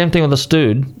 And the same thing with the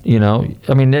Stud,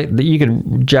 I mean, you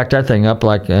could jack that thing up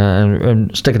like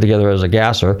and stick it together as a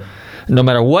gasser, no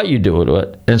matter what you do to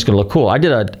it, and it's going to look cool. I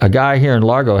did a guy here in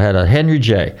Largo had a Henry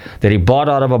J that he bought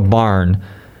out of a barn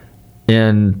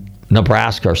in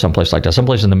Nebraska or someplace like that,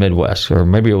 someplace in the Midwest, or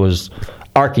maybe it was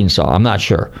Arkansas, I'm not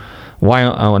sure.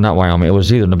 Not Wyoming. It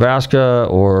was either Nebraska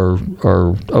or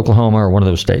Oklahoma or one of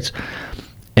those states.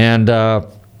 And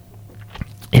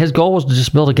his goal was to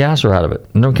just build a gasser out of it.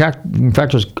 And in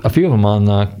fact, there's a few of them on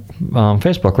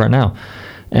Facebook right now.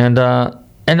 And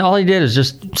all he did is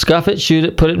just scuff it, shoot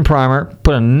it, put it in primer,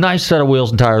 put a nice set of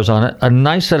wheels and tires on it, a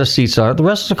nice set of seats on it. The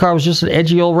rest of the car was just an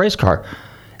edgy old race car.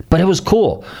 But it was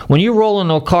cool. When you roll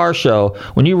into a car show,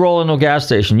 when you roll into a gas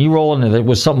station, you roll into it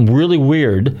with something really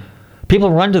weird, people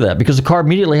run to that because the car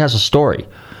immediately has a story.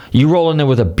 You roll in there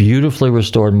with a beautifully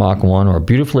restored Mach 1 or a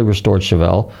beautifully restored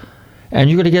Chevelle, and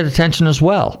you're going to get attention as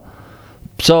well.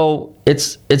 So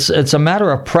it's a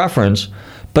matter of preference,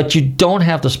 but you don't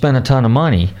have to spend a ton of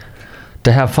money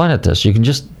to have fun at this. You can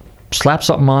just slap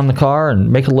something on the car and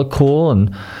make it look cool.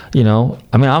 And,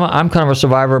 I'm kind of a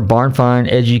survivor, barn find,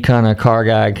 edgy kind of car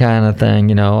guy kind of thing,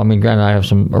 granted I have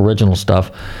some original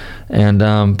stuff. And,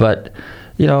 but,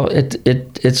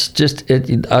 it's just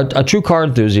a true car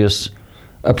enthusiast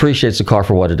appreciates the car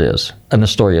for what it is and the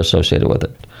story associated with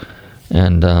it.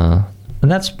 And And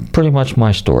that's pretty much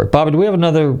my story. Bobby, do we have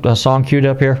another song queued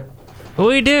up here?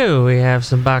 We do. We have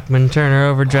some Bachman-Turner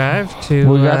Overdrive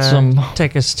to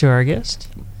take us to our guest.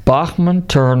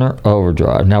 Bachman-Turner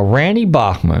Overdrive. Now, Randy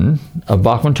Bachman of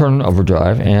Bachman-Turner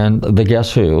Overdrive and the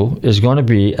Guess Who is going to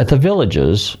be at the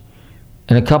Villages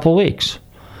in a couple weeks.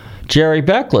 Jerry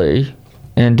Beckley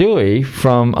and Dewey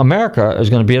from America is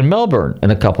going to be in Melbourne in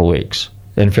a couple weeks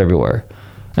in February.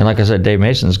 And like I said, Dave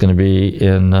Mason is going to be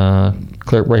in right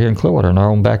here in Clearwater in our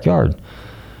own backyard.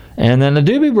 And then the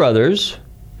Doobie Brothers,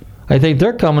 I think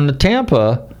they're coming to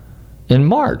Tampa in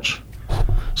March.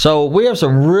 So we have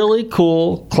some really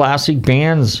cool classic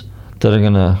bands that are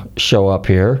going to show up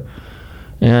here.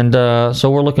 And so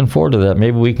we're looking forward to that.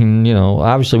 Maybe we can,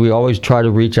 obviously we always try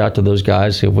to reach out to those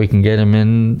guys, see if we can get them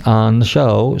in on the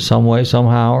show some way,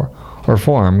 somehow, or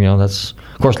form. That's,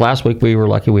 of course, last week we were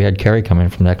lucky we had Kerry come in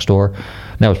from next door.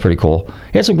 And that was pretty cool.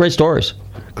 He had some great stories.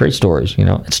 Great stories,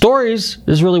 Stories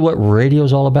is really what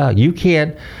radio's all about. You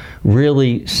can't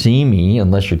really see me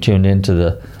unless you're tuned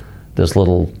into this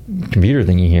little computer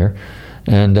thingy here.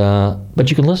 And but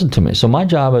you can listen to me. So my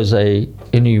job as a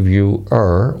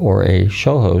interviewer or a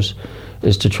show host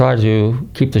is to try to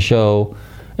keep the show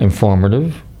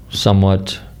informative,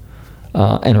 somewhat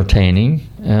entertaining,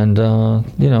 and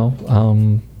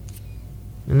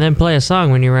and then play a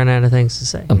song when you run out of things to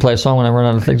say. And play a song when I run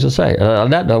out of things to say.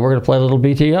 On that note, we're going to play a little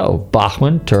BTO,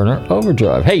 Bachman-Turner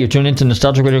Overdrive. Hey, you're tuned into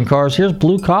Nostalgic Radio and Cars. Here's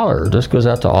Blue Collar. This goes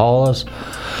out to all us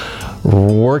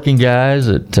working guys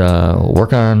that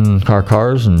work on our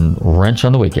cars and wrench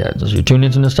on the weekends. As you're tuned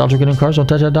into Nostalgic Radio and Cars, don't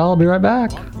touch that dial. I'll be right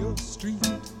back.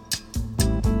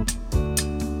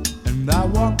 And I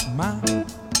walk mine.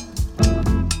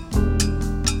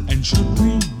 And should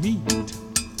we meet?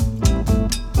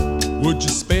 Would you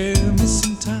spare me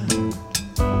some time?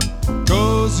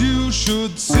 'Cause you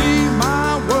should see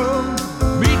my world,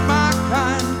 meet my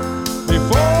kind,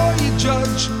 before you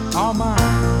judge our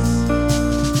minds.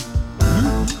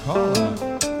 Blue collar.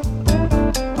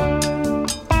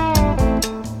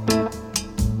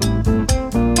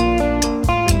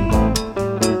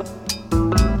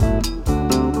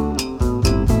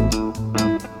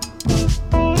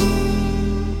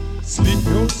 Sleep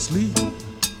your sleep.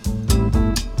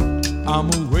 I'm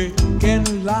awake and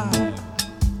alive.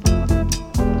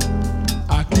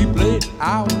 I keep late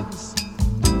hours.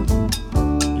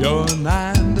 You're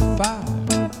 9 to 5.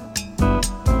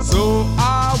 So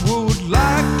I would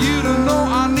like you to know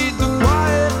I need the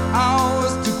quiet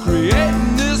hours to create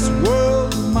in this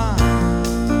world of mine.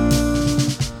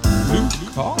 Blue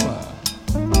collar.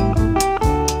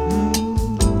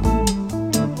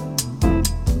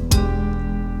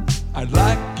 I'd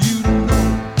like you to know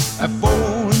at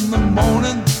 4 in the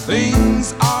morning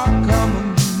things are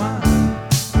coming to mind.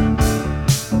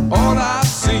 All I've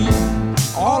seen,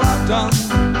 all I've done,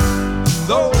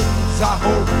 those I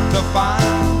hope to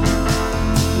find.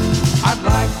 I'd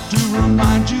like to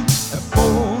remind you at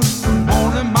 4 in the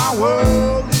morning my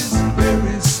world is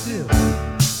very still.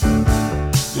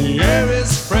 The air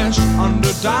is fresh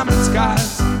under diamond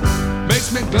skies,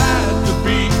 makes me glad to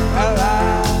be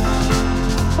alive.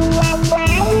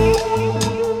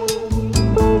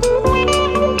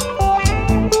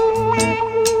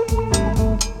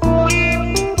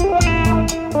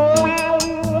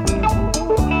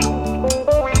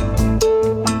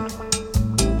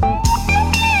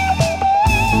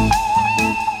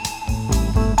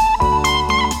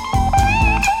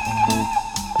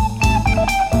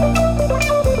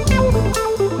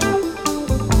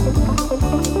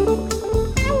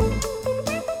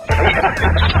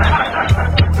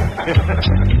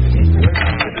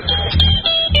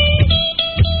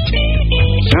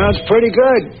 Sounds pretty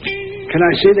good. Can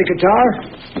I see the guitar?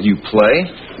 You play?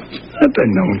 I've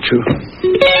been known to.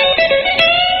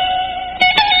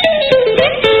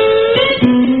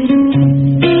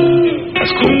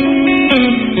 That's cool.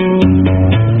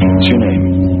 What's your name?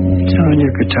 It's on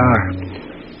your guitar.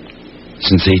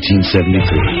 Since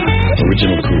 1873.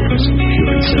 Original Coors, pure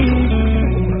and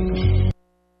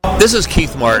simple. This is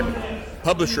Keith Martin,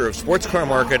 publisher of Sports Car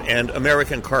Market and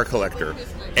American Car Collector,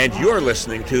 and you're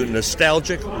listening to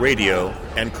Nostalgic Radio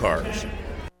and Cars.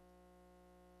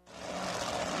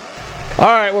 All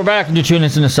right, we're back. You tune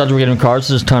into Nostalgic Radio and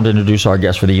Cars. It's time to introduce our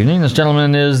guest for the evening. This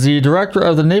gentleman is the director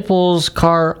of the Naples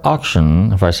Car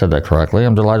Auction, if I said that correctly.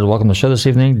 I'm delighted to welcome to the show this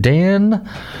evening, Dan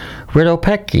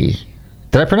Ritopecki.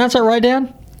 Did I pronounce that right,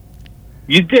 Dan?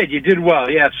 You did well,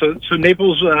 yeah. So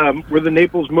Naples, we're the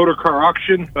Naples Motor Car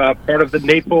Auction, part of the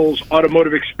Naples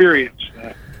Automotive Experience.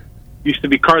 Used to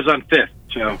be Cars on Fifth,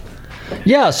 so.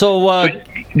 Yeah, so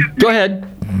go ahead.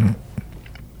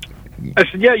 I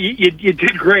said, yeah, you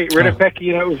did great.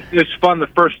 Ritopecki, it was fun the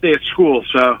first day at school.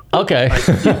 So okay.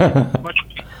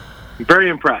 Very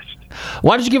impressed.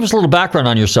 Why don't you give us a little background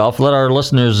on yourself? Let our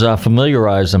listeners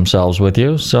familiarize themselves with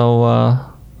you. So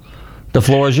the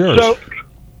floor is yours.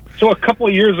 So a couple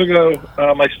of years ago,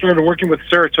 I started working with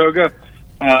Saratoga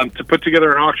to put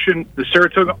together an auction. The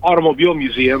Saratoga Automobile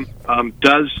Museum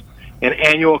does an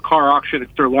annual car auction.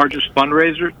 It's their largest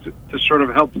fundraiser to sort of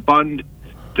help fund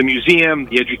the museum,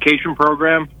 the education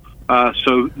program.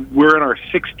 So we're in our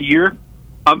 6th year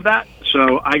of that.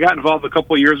 So I got involved a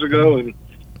couple of years ago, and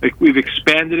we've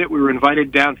expanded it. We were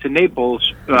invited down to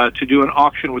Naples to do an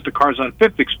auction with the Cars on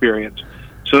Fifth experience.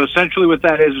 So essentially what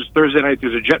that is Thursday night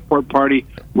there's a Jetport party.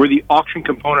 We're the auction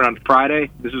component on Friday.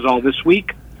 This is all this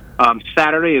week.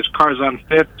 Saturday is Cars on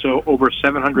Fifth, so over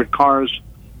 700 cars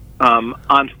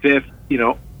on Fifth,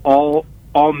 all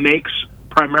makes,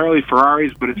 primarily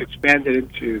Ferraris, but it's expanded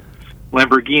into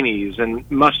Lamborghinis and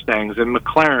Mustangs and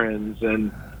McLarens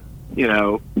and,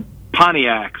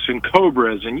 Pontiacs and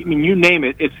Cobras, and you name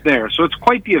it, it's there. So it's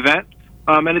quite the event.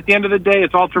 And at the end of the day,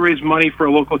 it's all to raise money for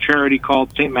a local charity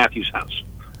called St. Matthew's House.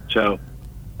 So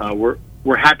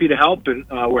we're happy to help, and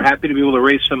we're happy to be able to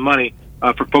raise some money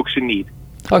for folks in need.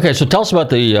 Okay, so tell us about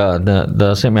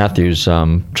the St. Matthew's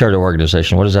charity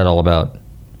organization. What is that all about?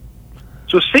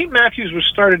 So St. Matthew's was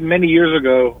started many years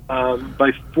ago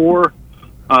by 4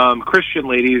 Christian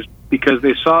ladies because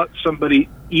they saw somebody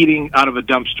eating out of a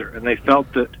dumpster, and they felt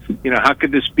that, how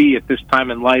could this be at this time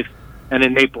in life and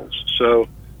in Naples? So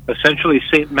essentially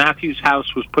St. Matthew's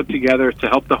House was put together to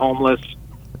help the homeless,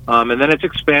 and then it's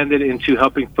expanded into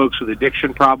helping folks with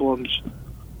addiction problems.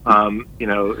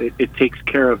 It takes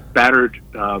care of battered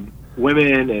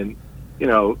women, and,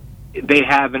 they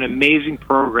have an amazing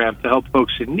program to help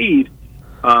folks in need,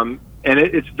 and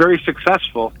it's very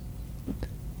successful.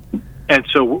 And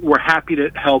so we're happy to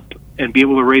help and be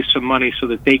able to raise some money so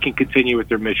that they can continue with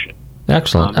their mission.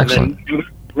 Excellent, excellent. And then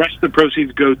the rest of the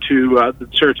proceeds go to the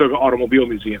Saratoga Automobile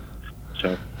Museum.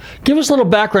 So, give us a little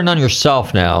background on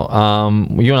yourself now.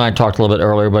 You and I talked a little bit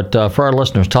earlier, but for our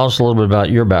listeners, tell us a little bit about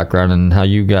your background and how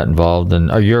you got involved, and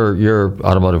your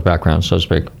automotive background, so to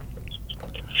speak.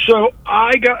 So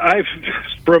I've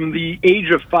from the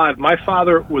age of 5. My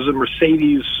father was a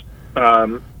Mercedes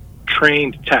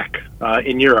trained tech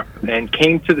in Europe, and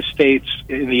came to the States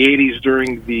in the 80s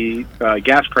during the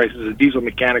gas crisis, a diesel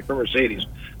mechanic for Mercedes.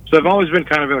 So I've always been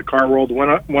kind of in the car world.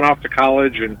 Went off to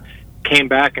college and came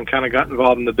back and kind of got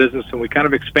involved in the business, and we kind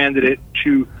of expanded it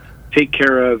to take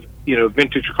care of,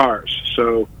 vintage cars.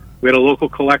 So we had a local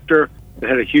collector that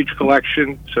had a huge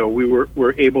collection, so we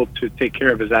were able to take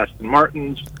care of his Aston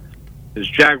Martins, his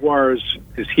Jaguars,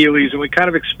 his Healey's, and we kind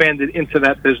of expanded into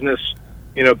that business,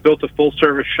 built a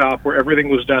full-service shop where everything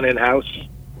was done in-house,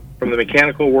 from the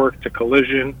mechanical work to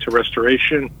collision to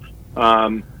restoration.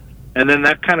 And then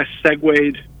that kind of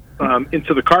segued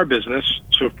into the car business.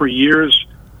 So for years,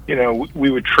 we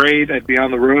would trade. I'd be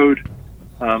on the road,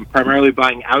 primarily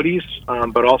buying Audis,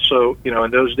 but also,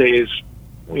 in those days,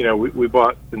 we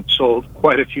bought and sold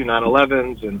quite a few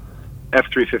 911s and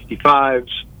F355s.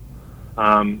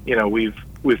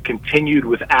 We've continued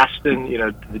with Aston.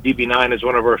 The DB9 is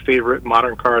one of our favorite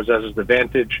modern cars, as is the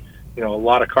Vantage. A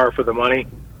lot of car for the money.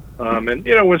 And,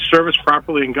 when serviced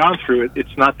properly and gone through it,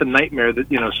 it's not the nightmare that,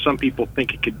 some people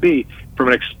think it could be from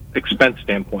an expense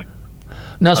standpoint.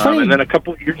 Now, it's funny. And then a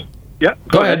couple of years. Yeah.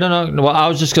 Go ahead. No. Well, I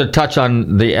was just going to touch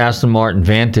on the Aston Martin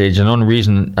Vantage, and the only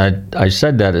reason I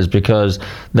said that is because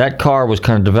that car was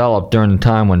kind of developed during the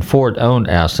time when Ford owned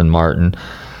Aston Martin.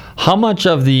 How much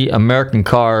of the American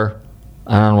car,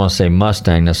 I don't want to say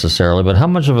Mustang necessarily, but how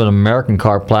much of an American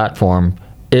car platform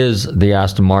is the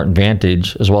Aston Martin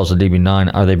Vantage as well as the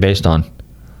DB9 are they based on?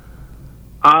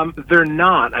 They're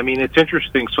not. I mean, it's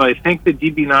interesting. So I think the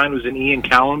DB9 was an Ian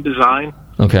Callum design.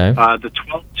 Okay. The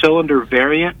 12-cylinder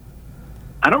variant,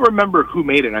 I don't remember who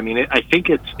made it. I mean, I think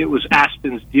it was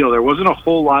Aston's deal. There wasn't a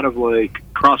whole lot of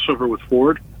crossover with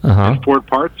Ford and Ford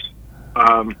parts.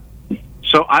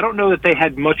 So I don't know that they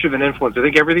had much of an influence. I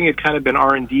think everything had kind of been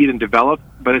R&D'd and developed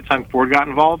by the time Ford got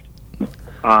involved.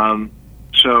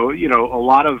 So a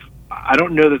lot of, I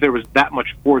don't know that there was that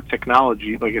much Ford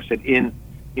technology, like I said, in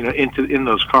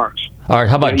those cars. All right,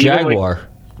 how about Jaguar?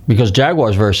 Because Jaguar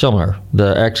is very similar.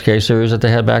 The XK series that they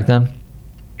had back then.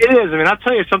 It is. I mean, I'll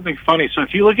tell you something funny. So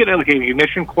if you look at an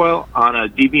ignition coil on a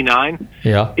DB9,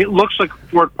 yeah, it looks like a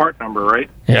Ford part number, right?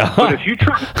 Yeah. But if you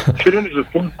try to put it in as a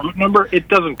Ford part number, it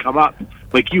doesn't come up.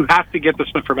 You have to get the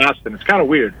stuff from Aston. It's kind of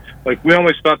weird. We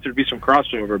always thought there'd be some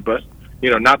crossover, but,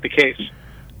 not the case.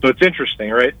 So it's interesting,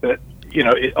 right? That,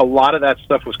 a lot of that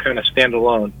stuff was kind of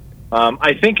standalone.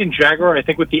 I think in Jaguar, I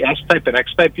think with the S-Type and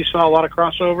X-Type, you saw a lot of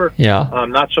crossover. Yeah.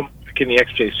 Not so much in the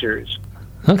XJ series.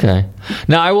 Okay.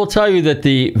 Now, I will tell you that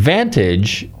the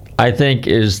Vantage, I think,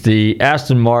 is the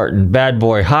Aston Martin bad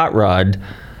boy hot rod.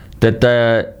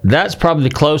 That's probably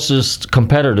the closest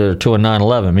competitor to a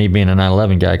 911, me being a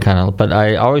 911 guy, kind of. But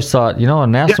I always thought,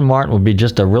 an Aston Martin would be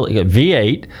just a really good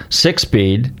V8,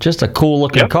 6-speed, just a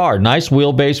cool-looking car. Nice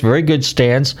wheelbase, very good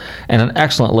stance, and an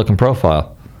excellent-looking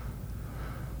profile.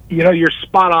 You're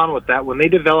spot on with that. When they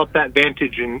developed that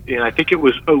Vantage in I think it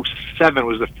was 2007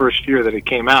 was the first year that it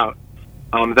came out.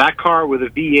 That car with a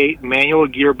V8 manual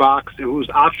gearbox, it was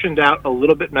optioned out a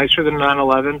little bit nicer than a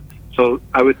 911. So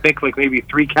I would think like maybe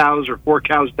 3 cows or 4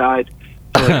 cows died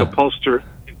to like upholster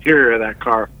interior of that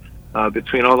car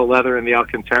between all the leather and the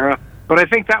Alcantara. But I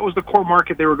think that was the core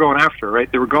market they were going after,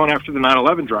 right? They were going after the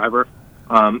 911 driver,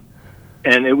 and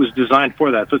it was designed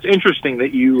for that. So it's interesting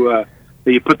that you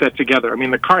put that together. I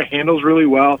mean, the car handles really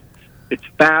well. It's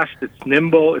fast. It's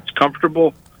nimble. It's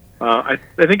comfortable. I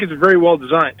think it's very well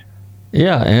designed.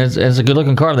 Yeah, and it's a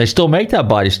good-looking car. They still make that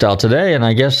body style today, and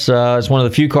I guess it's one of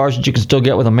the few cars that you can still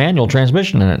get with a manual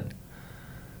transmission in it.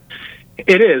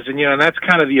 It is, and that's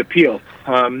kind of the appeal.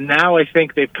 Now I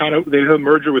think they have a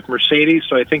merger with Mercedes,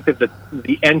 so I think that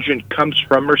the engine comes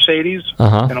from Mercedes,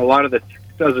 and a lot of the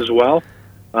tech does as well.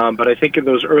 But I think in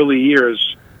those early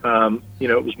years, it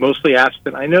was mostly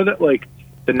Aston. I know that like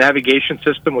the navigation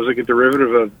system was like a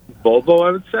derivative of Volvo,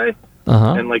 I would say.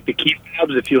 And like the key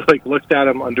fobs, if you like looked at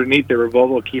them underneath, they were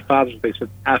Volvo key fobs. They said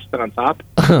Aston on top.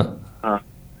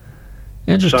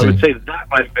 Interesting. So I would say that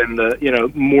might have been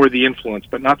more the influence,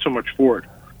 but not so much Ford.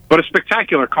 But a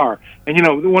spectacular car. And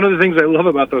one of the things I love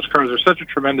about those cars, they're such a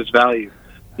tremendous value.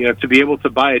 To be able to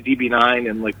buy a DB9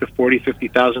 in like the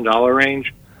 $40,000-$50,000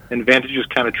 range, and Vantages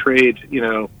kind of trade,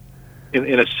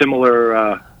 in a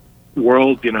similar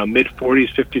world, mid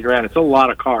 40s, 50 grand. It's a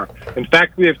lot of car. In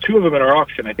fact, we have 2 of them in our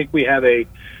auction. I think we have a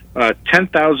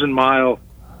 10,000 mile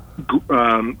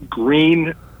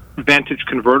green Vantage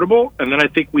convertible, and then I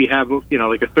think we have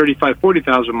like a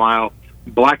 40,000 mile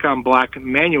black on black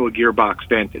manual gearbox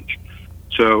Vantage.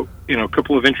 So a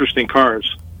couple of interesting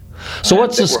cars. So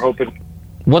what's the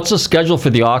schedule for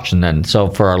the auction then? So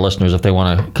for our listeners, if they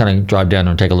want to kind of drive down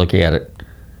and take a look at it.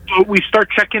 So we start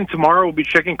checking tomorrow. We'll be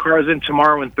checking cars in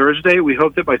tomorrow and Thursday. We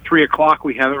hope that by 3 o'clock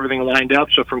we have everything lined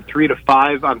up. So from 3 to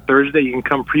 5 on Thursday, you can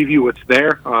come preview what's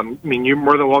there. You're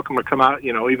more than welcome to come out,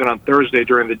 even on Thursday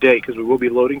during the day because we will be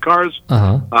loading cars.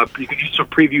 You can also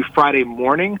preview Friday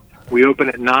morning. We open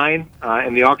at 9,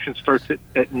 and the auction starts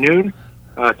at noon.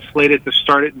 It's slated to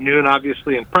start at noon,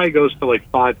 obviously, and probably goes to like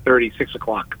 5:30, 6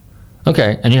 o'clock.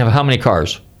 Okay, and you have how many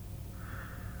cars?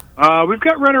 We've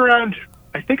got right around,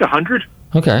 I think, 100.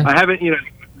 Okay. I haven't,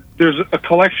 there's a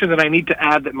collection that I need to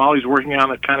add that Molly's working on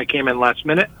that kind of came in last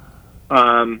minute.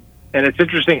 And it's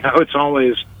interesting how it's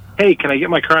always, hey, can I get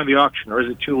my car on the auction, or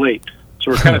is it too late?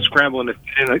 So we're kind of scrambling to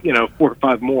fit in, 4 or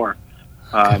 5 more.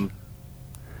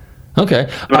 Okay.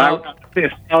 But I would say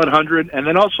a solid 100. And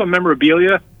then also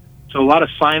memorabilia. So a lot of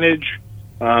signage,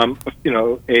 a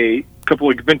couple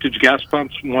of vintage gas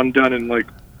pumps, one done in like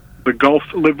the Gulf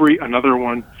livery, another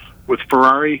one with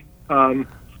Ferrari style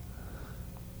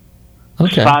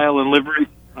and livery.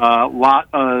 A lot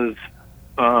of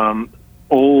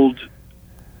old.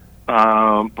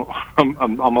 I'm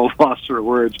a loss for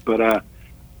words, but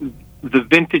the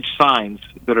vintage signs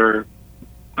that are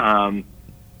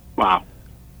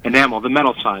enamel, the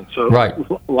metal signs. So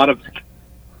a lot of,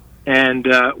 and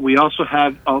we also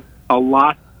have a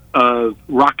lot of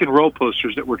rock and roll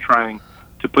posters that we're trying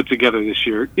to put together this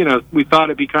year. We thought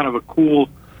it'd be kind of a cool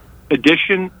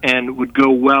addition and would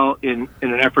go well in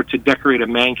an effort to decorate a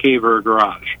man cave or a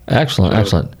garage.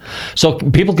 Excellent. So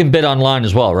people can bid online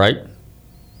as well, right?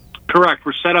 Correct.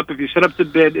 We're set up. If you set up to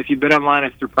bid, if you bid online,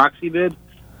 it's through proxy bid.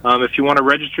 If you want to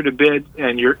register to bid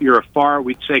and you're afar,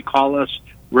 we'd say call us.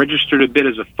 Register to bid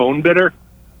as a phone bidder,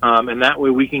 and that way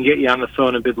we can get you on the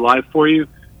phone and bid live for you.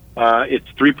 It's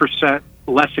 3%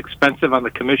 less expensive on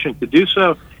the commission to do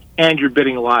so, and you're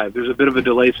bidding live. There's a bit of a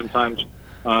delay sometimes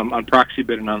on proxy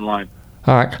bidding online.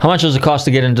 All right. How much does it cost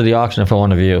to get into the auction if I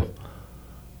want to view?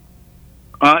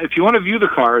 If you want to view the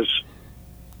cars,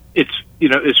 it's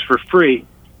for free.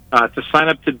 To sign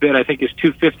up to bid, I think is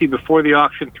 $250 before the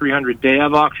auction, $300 day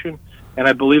of auction, and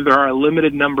I believe there are a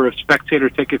limited number of spectator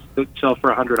tickets that sell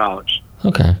for $100.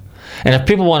 Okay. And if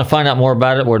people want to find out more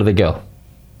about it, where do they go?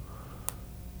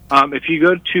 If you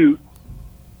go to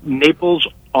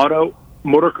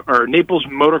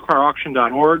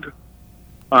NaplesMotorCarAuction.org,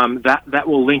 that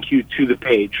will link you to the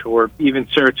page, or even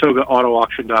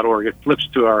SaratogaAutoAuction.org. It flips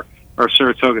to our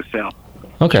Saratoga sale.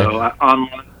 Okay. So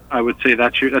I would say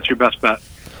that's your best bet.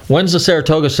 When's the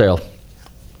Saratoga sale?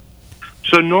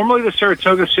 So normally the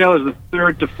Saratoga sale is the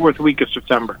 3rd to 4th week of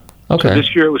September. Okay. So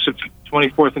this year it was September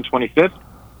 24th and 25th.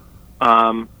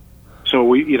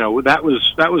 So that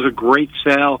was a great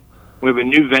sale. We have a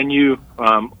new venue,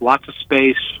 lots of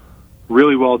space,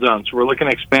 really well done. So we're looking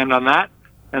to expand on that.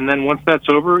 And then once that's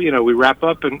over, we wrap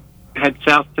up and head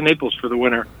south to Naples for the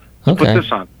winter. Okay. Put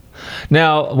this on.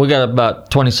 Now, we got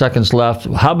about 20 seconds left.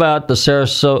 How about the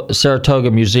Saratoga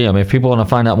Museum? If people want to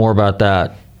find out more about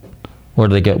that, where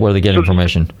do they get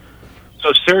information?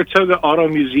 So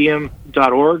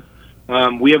SaratogaAutomuseum.org.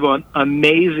 We have an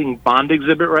amazing Bond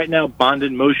exhibit right now, Bond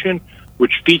in Motion,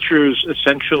 which features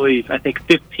essentially, I think,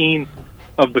 15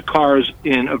 of the cars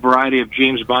in a variety of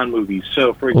James Bond movies.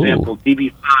 So, for example,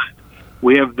 DB5.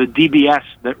 We have the DBS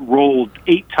that rolled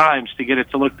 8 times to get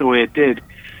it to look the way it did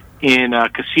in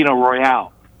Casino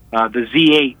Royale. The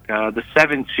Z8, the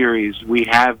 7 Series. We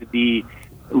have the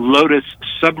Lotus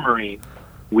Submarine.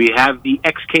 We have the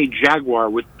XK Jaguar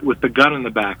with the gun in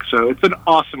the back. So it's an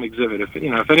awesome exhibit.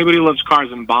 If anybody loves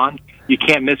cars and Bond, you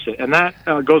can't miss it. And that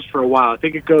goes for a while. I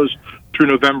think it goes through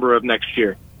November of next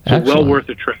year. So well worth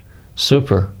a trip.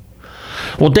 Super.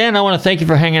 Well, Dan, I want to thank you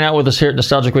for hanging out with us here at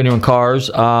Nostalgic Radio and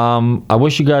Cars. I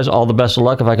wish you guys all the best of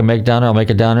luck. If I can make it down there, I'll make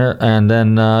it down there. And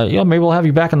then, maybe we'll have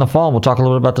you back in the fall and we'll talk a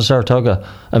little bit about the Saratoga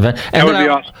event. And that would be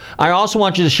awesome. I also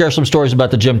want you to share some stories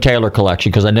about the Jim Taylor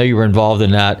collection, because I know you were involved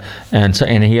in that.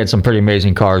 And he had some pretty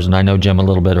amazing cars, and I know Jim a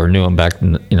little bit, or knew him back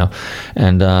then,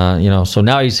 so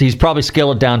now he's probably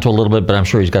scaled it down to a little bit, but I'm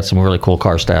sure he's got some really cool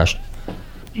cars stashed.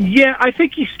 Yeah, I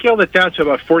think he scaled it down to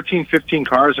about 14, 15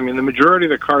 cars. I mean, the majority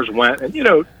of the cars went. And,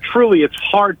 truly, it's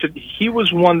hard to... He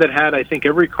was one that had, I think,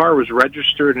 every car was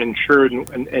registered and insured,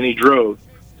 and he drove.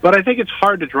 But I think it's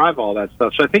hard to drive all that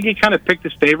stuff. So I think he kind of picked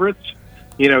his favorites.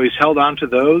 He's held on to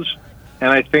those.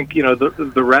 And I think,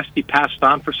 the rest he passed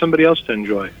on for somebody else to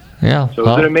enjoy. Yeah. So it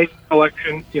was an amazing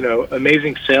collection,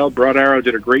 amazing sale. Broad Arrow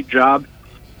did a great job.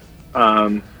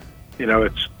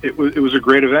 It was a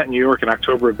great event in New York in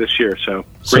October of this year. So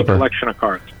great collection of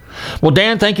cars. Well,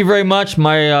 Dan, thank you very much.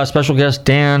 My special guest,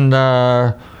 Dan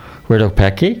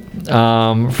Ritopecki,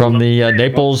 from the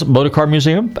Naples Motor Car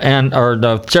Museum or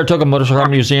the Saratoga Motor Car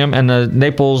Museum and the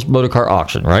Naples Motor Car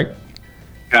Auction, right?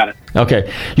 Got it.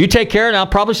 Okay. You take care, and I'll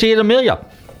probably see you at Amelia.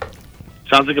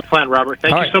 Sounds like a plan, Robert.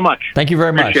 Thank you so much. Thank you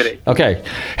very much. Appreciate it. Okay.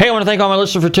 Hey, I want to thank all my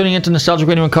listeners for tuning into Nostalgic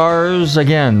Radio and Cars.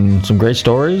 Again, some great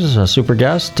stories, a super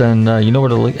guest, and you know where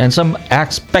to look, and some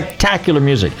spectacular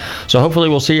music. So hopefully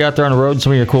we'll see you out there on the road,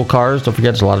 some of your cool cars. Don't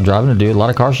forget, there's a lot of driving to do, a lot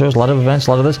of car shows, a lot of events,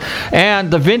 a lot of this. And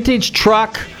the Vintage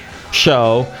Truck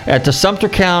Show at the Sumter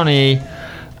County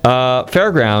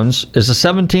Fairgrounds is the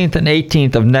 17th and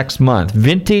 18th of next month.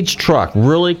 Vintage truck,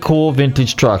 really cool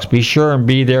vintage trucks. Be sure and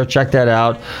be there. Check that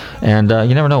out. And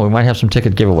you never know, we might have some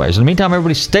ticket giveaways. In the meantime,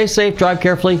 everybody stay safe, drive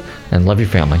carefully, and love your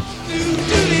family.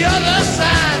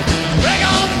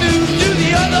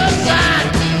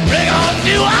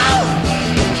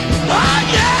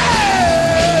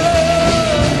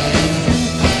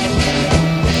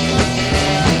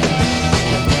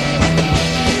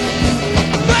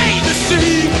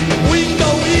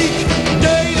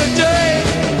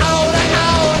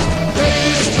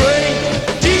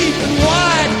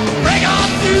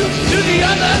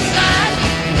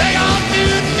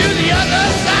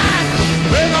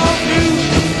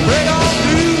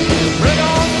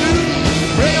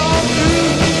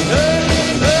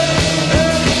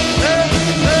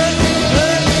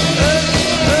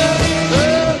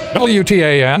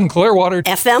 WTAN, Clearwater.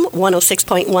 FM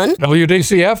 106.1.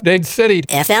 WDCF, Dade City.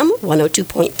 FM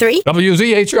 102.3.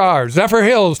 WZHR, Zephyr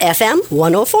Hills. FM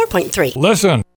 104.3. Listen.